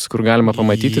studies, kur galima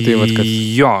pamatyti. Tai vat, kad...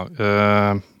 Jo,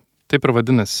 taip ir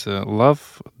vadinasi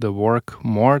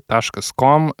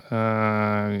lovetheworkmore.com,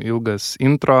 ilgas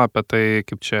intro apie tai,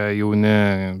 kaip čia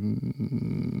jauni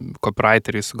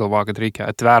copywriteriai sugalvoja, kad reikia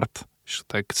atvert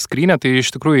šitą skrynę, tai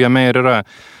iš tikrųjų jame ir yra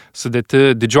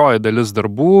sudėti didžioji dalis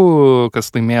darbų,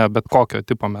 kas laimėjo bet kokio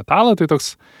tipo metalą, tai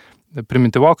toks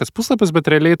primityvokas puslapis, bet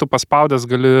realiai tu paspaudęs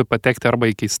gali patekti arba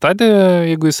į case study,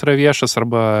 jeigu jis yra viešas,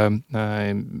 arba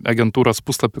agentūros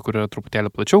puslapį, kur yra truputėlį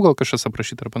plačiau, gal kažkas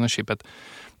aprašyti ar panašiai, bet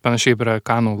panašiai yra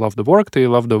kanų Love the Work, tai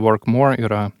Love the Work More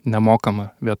yra nemokama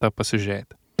vieta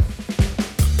pasižiūrėti.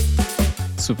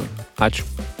 Super, ačiū.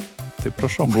 Tai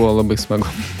prašau. Buvo labai smagu.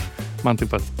 Man taip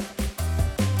pat.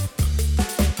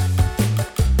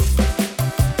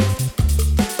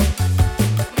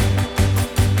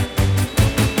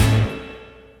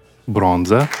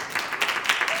 Bronza,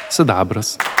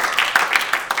 sidabras,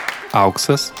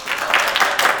 auksas,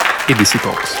 EDC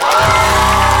Talks.